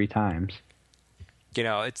takes 3 times. You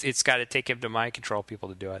know, it's got to take him to mind control people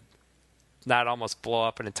to do it. Not almost blow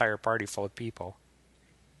up an entire party full of people.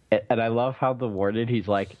 And I love how the worded, he's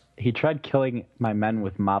like, he tried killing my men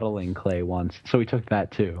with modeling clay once, so he took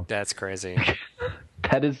that too. That's crazy.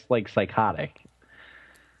 That is, like, psychotic.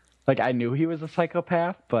 Like, I knew he was a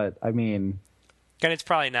psychopath, but, I mean... And it's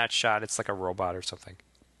probably not shot. It's like a robot or something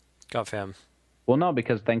of him. Well, no,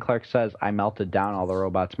 because then Clark says, I melted down all the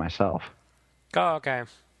robots myself. Oh, okay.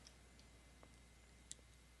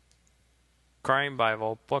 Crime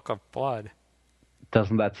Bible, Book of Blood.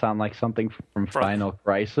 Doesn't that sound like something from Final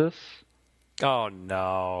Crisis? Oh,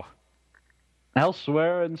 no.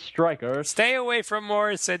 Elsewhere in Stryker. Stay away from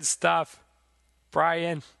Morrison stuff,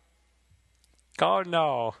 Brian. Oh,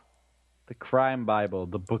 no. The Crime Bible,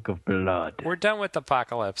 the Book of Blood. We're done with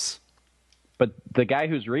Apocalypse. But the guy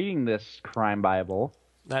who's reading this Crime Bible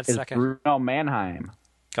is Bruno Mannheim.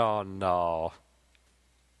 Oh, no.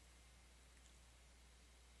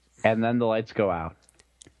 And then the lights go out.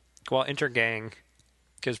 Well, Intergang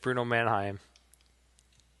gives Bruno Mannheim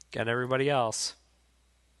and everybody else.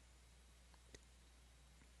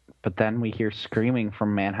 But then we hear screaming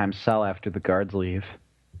from Mannheim's cell after the guards leave.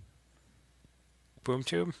 Boom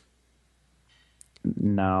tube?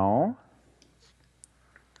 No.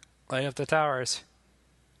 Light up the towers.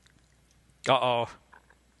 Uh-oh.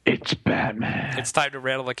 It's Batman. It's time to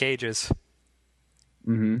rattle the cages.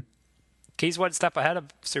 Mm-hmm. He's one step ahead of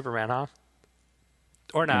Superman, huh?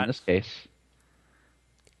 Or not. In this case.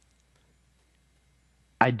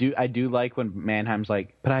 I do like when Mannheim's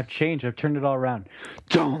like, but I've changed. I've turned it all around.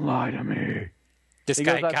 Don't lie to me. This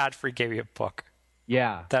guy, Godfrey, gave you a book.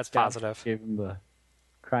 Yeah. That's positive. Gave him the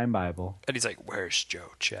Crime Bible. And he's like, where's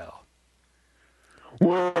Joe Chill?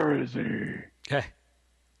 Where is he? Okay.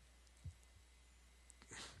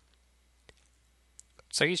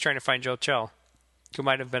 So he's trying to find Joe Chill, who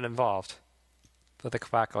might have been involved with the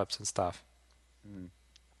apocalypse and stuff.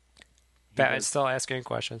 Batman's still asking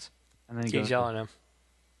questions. And then he's yelling at him.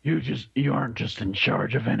 You aren't just in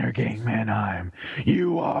charge of Inner Gang Mannheim.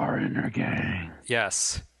 You are Inner Gang.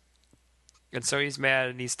 Yes. And so he's mad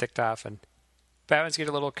and he's ticked off, and Batman's getting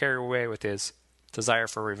a little carried away with his desire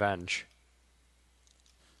for revenge.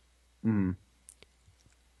 And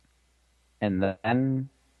then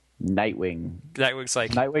Nightwing. Nightwing's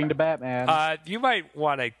like, Nightwing to Batman. You might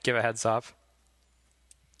want to give a heads up.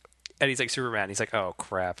 And he's like, Superman. He's like, oh,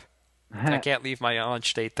 crap. I can't leave my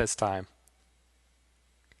launch date this time.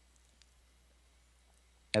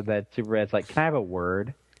 And then Superman's like, can I have a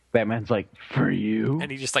word? Batman's like, for you?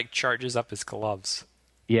 And he just like charges up his gloves.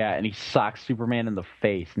 Yeah, and he socks Superman in the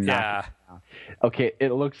face. Yeah. Okay,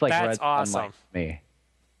 it looks like That's red awesome. sunlight to me.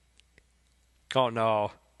 Oh,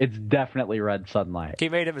 no. It's definitely red sunlight. He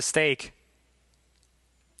made a mistake.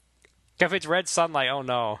 If it's red sunlight, oh,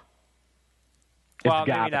 no. Well,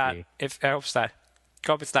 maybe not. Be. I hope it's not. I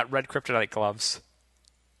hope it's not red kryptonite gloves.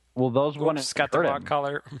 Well, those ones got the wrong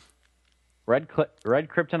color. Red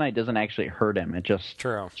kryptonite doesn't actually hurt him. It just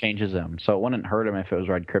changes him. So it wouldn't hurt him if it was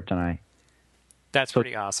red kryptonite. That's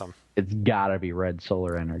pretty awesome. It's got to be red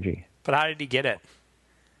solar energy. But how did he get it?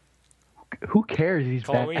 Who cares? He's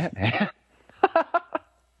Chloe? Batman.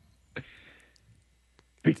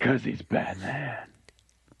 Because he's Batman.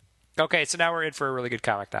 Okay, so now we're in for a really good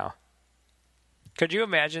comic now. Could you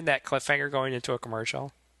imagine that cliffhanger going into a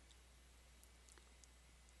commercial?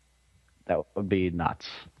 That would be nuts.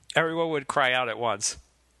 Everyone would cry out at once.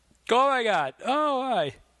 Oh my god!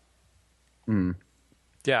 Oh my!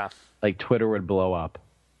 Yeah. Like Twitter would blow up.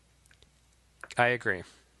 I agree.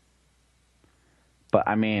 But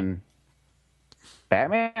I mean,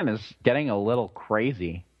 Batman is getting a little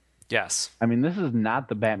crazy. Yes. I mean, this is not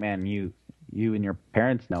the Batman you and your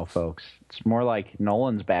parents know, folks. It's more like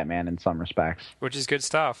Nolan's Batman in some respects. Which is good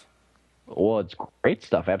stuff. Well, it's great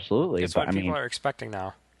stuff, absolutely. It's what people are expecting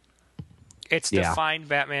now. It's defined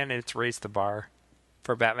Batman, and it's raised the bar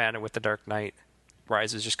for Batman and with the Dark Knight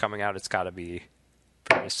Rises just coming out. It's got to be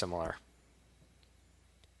very similar.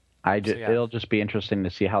 It'll just be interesting to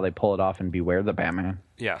see how they pull it off and Beware the Batman.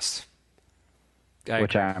 Yes.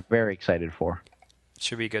 Which I'm very excited for.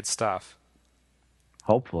 Should be good stuff.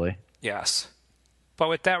 Hopefully. Yes. But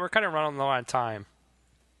with that, we're kind of running low on time.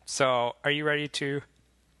 So, are you ready to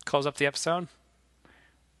close up the episode?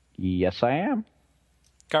 Yes, I am.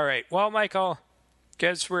 All right. Well, Michael,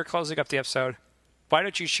 as we're closing up the episode, why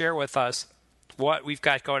don't you share with us what we've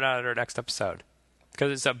got going on in our next episode?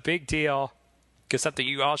 Because it's a big deal. It's something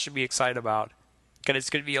you all should be excited about. Because it's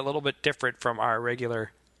going to be a little bit different from our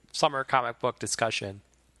regular summer comic book discussion,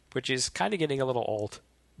 which is kind of getting a little old.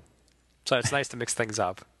 So it's nice to mix things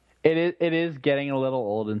up. It is getting a little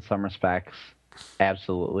old in some respects.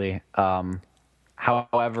 Absolutely.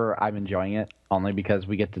 However, I'm enjoying it only because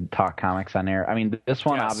we get to talk comics on air. I mean, this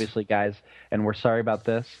one, obviously, guys, and we're sorry about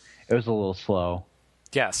this, it was a little slow.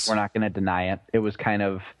 Yes. We're not going to deny it. It was kind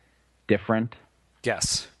of different.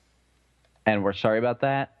 Yes. And we're sorry about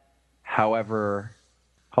that. However,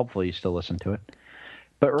 hopefully you still listen to it.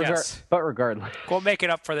 But regardless. We'll make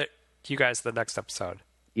it up for you guys the next episode.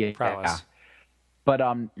 Yeah. Promise. But,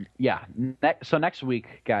 so next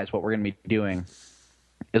week, guys, what we're going to be doing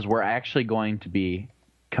is we're actually going to be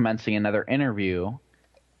commencing another interview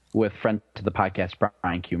with friend to the podcast,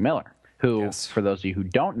 Brian Q. Miller, who, for those of you who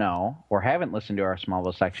don't know or haven't listened to our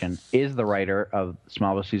Smallville section, is the writer of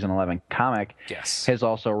Smallville Season 11 comic. Yes. Has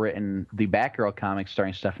also written the Batgirl comic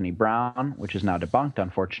starring Stephanie Brown, which is now debunked,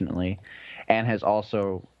 unfortunately, and has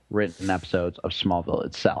also written episodes of Smallville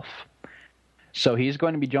itself. So he's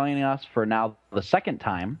going to be joining us for now the second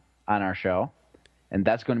time on our show, and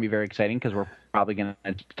that's going to be very exciting because we're probably going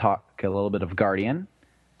to talk a little bit of Guardian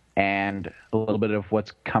and a little bit of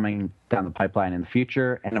what's coming down the pipeline in the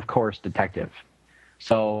future, and, of course, Detective.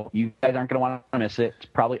 So you guys aren't going to want to miss it. It's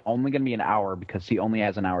probably only going to be an hour because he only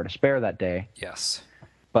has an hour to spare that day. Yes.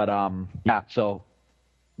 But, so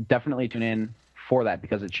definitely tune in for that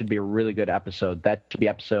because it should be a really good episode. That should be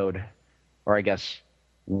episode, or I guess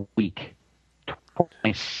week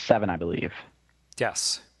 27, I believe.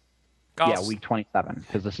 Yes. Yeah, week 27,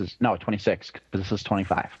 because this is... No, 26, because this is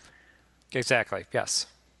 25. Exactly, yes.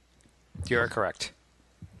 You are correct.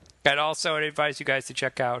 And also, I'd advise you guys to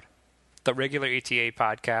check out the regular ETA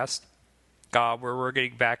podcast, where we're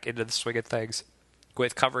getting back into the swing of things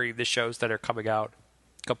with covering the shows that are coming out,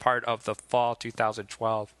 a part of the fall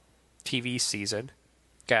 2012 TV season.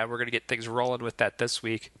 And we're going to get things rolling with that this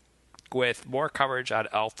week with more coverage on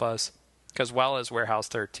Alphas, as well as Warehouse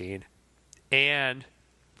 13. And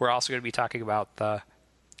we're also going to be talking about the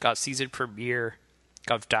season premiere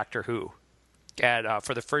of Doctor Who. And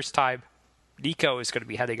for the first time, Nico is going to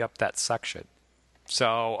be heading up that section.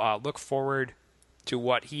 So look forward to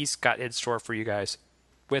what he's got in store for you guys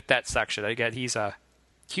with that section. Again, he's a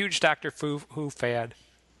huge Doctor Who fan.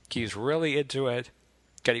 He's really into it.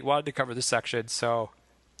 Again, he wanted to cover this section, so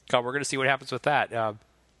we're going to see what happens with that.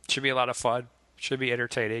 Should be a lot of fun. Should be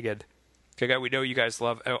entertaining. And again, we know you guys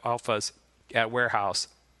love alphas at Warehouse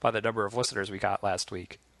by the number of listeners we got last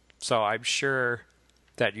week. So I'm sure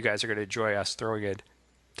that you guys are going to enjoy us throwing in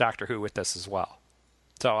Doctor Who with this as well.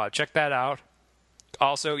 So check that out.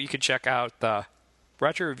 Also, you can check out the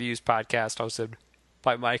Retro Reviews podcast hosted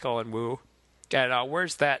by Michael and Woo. And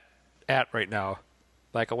where's that at right now?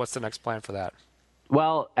 Michael, what's the next plan for that?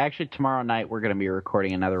 Well, actually, tomorrow night we're going to be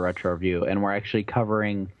recording another retro review, and we're actually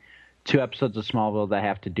covering 2 episodes of Smallville that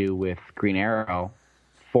have to do with Green Arrow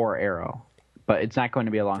for Arrow. But it's not going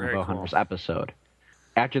to be a Longbow Hunters episode.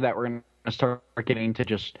 After that, we're going to start getting to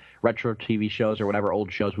just retro TV shows or whatever old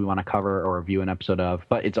shows we want to cover or review an episode of.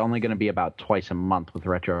 But it's only going to be about twice a month with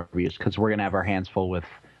retro reviews because we're going to have our hands full with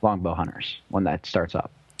Longbow Hunters when that starts up.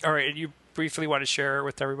 All right, and you briefly want to share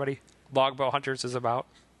with everybody Longbow Hunters is about?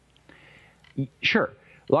 Sure.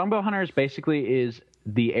 Longbow Hunters basically is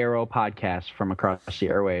the Arrow podcast from across the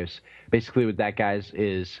airwaves. Basically what that, guys,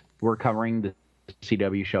 is we're covering the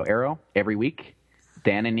CW show Arrow every week.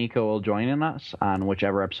 Dan and Nico will join us on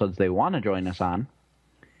whichever episodes they want to join us on.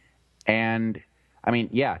 And, I mean,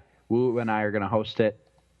 yeah, Woo and I are going to host it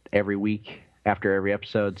every week after every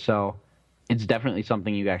episode. So it's definitely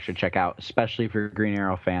something you guys should check out, especially if you're Green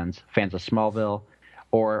Arrow fans of Smallville,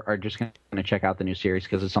 or are just going to check out the new series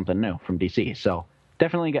because it's something new from DC. So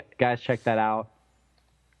definitely, guys, check that out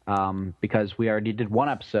because we already did 1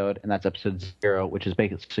 episode, and that's episode 0, which is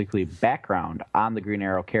basically background on the Green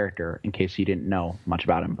Arrow character in case you didn't know much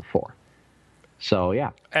about him before. So, yeah.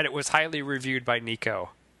 And it was highly reviewed by Nico.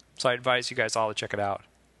 So I advise you guys all to check it out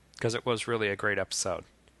because it was really a great episode.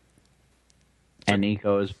 And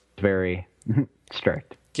Nico is very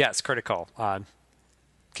strict. Yes, critical on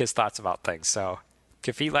his thoughts about things. So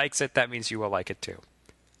if he likes it, that means you will like it too.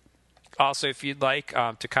 Also, if you'd like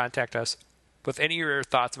to contact us with any of your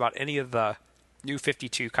thoughts about any of the new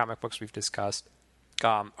 52 comic books we've discussed,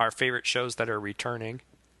 our favorite shows that are returning,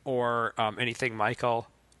 or anything Michael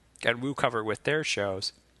and Woo cover with their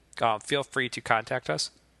shows, feel free to contact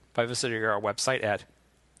us by visiting our website at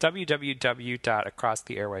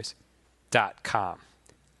www.acrosstheairways.com.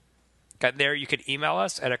 And there you can email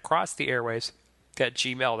us at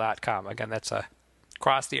acrosstheairways@gmail.com. Again, that's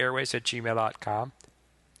acrosstheairways@gmail.com.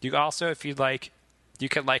 You also, if you'd like, you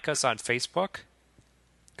can like us on Facebook,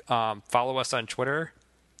 follow us on Twitter,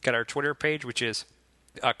 get our Twitter page, which is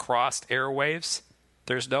Across Airwaves.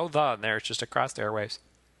 There's no the in there, it's just Across Airwaves.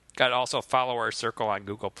 Got to also follow our circle on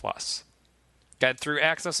Google+. Got through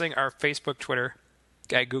accessing our Facebook, Twitter,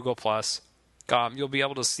 and Google+, you'll be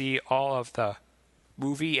able to see all of the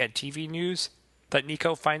movie and TV news that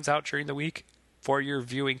Nico finds out during the week for your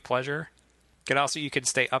viewing pleasure. And also you can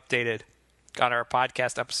stay updated on our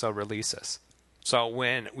podcast episode releases. So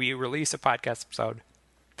when we release a podcast episode,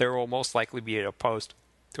 there will most likely be a post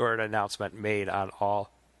or an announcement made on all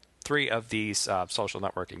 3 of these social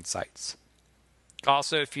networking sites.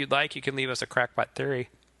 Also, if you'd like, you can leave us a crackpot theory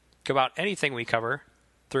about anything we cover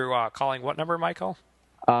through calling what number, Michael?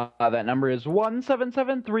 That number is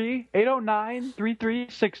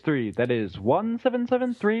 1-773-809-3363. That is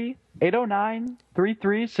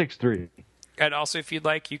 1-773-809-3363. And also, if you'd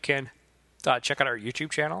like, you can check out our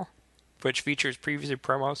YouTube channel, which features previews and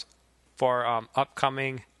promos for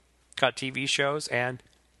upcoming TV shows and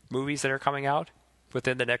movies that are coming out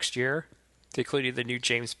within the next year, including the new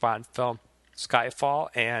James Bond film Skyfall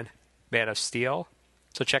and Man of Steel.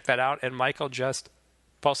 So check that out. And Michael just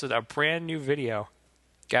posted a brand new video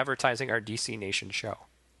advertising our DC Nation show.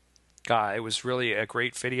 It was really a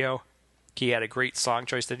great video. He had a great song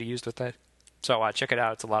choice that he used with it. So check it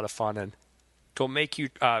out. It's a lot of fun, and it'll make you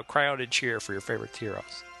cry out and cheer for your favorite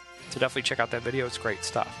heroes. So definitely check out that video. It's great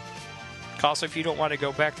stuff. Also, if you don't want to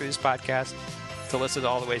go back through this podcast to listen to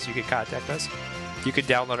all the ways you can contact us, you can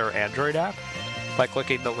download our Android app by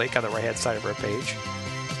clicking the link on the right-hand side of our page.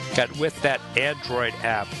 And with that Android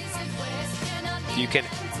app, you can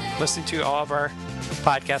listen to all of our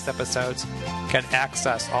podcast episodes, can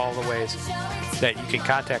access all the ways that you can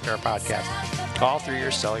contact our podcast, all through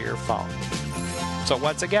your cellular phone. So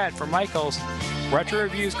once again, for Michael's Retro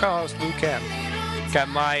Reviews co-host Lou Kim, got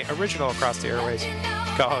my original Across the Airways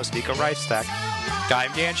co-host Nico Reifstack,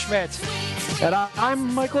 I'm Dan Schmidt, And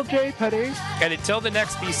I'm Michael J. Petty. And until the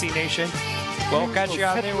next DC Nation, we'll catch you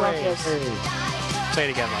on the airwaves. Say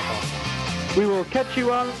it again, Michael. We will catch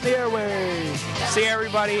you on the airwaves. See you,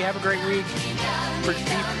 everybody. Have a great week.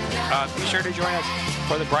 Be sure to join us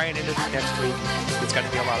for the Brian interview next week. It's going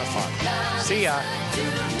to be a lot of fun. See ya.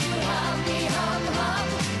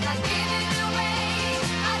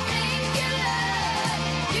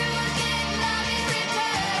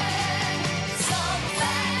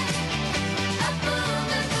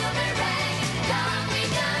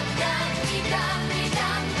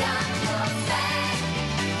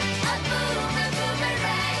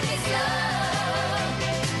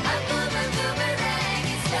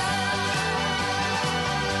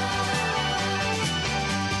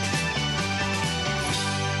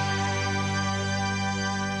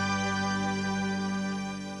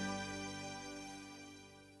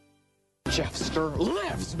 Jeffster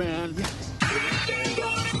lives, man.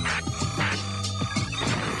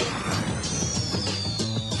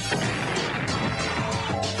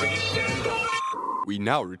 We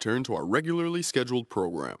now return to our regularly scheduled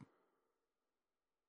program.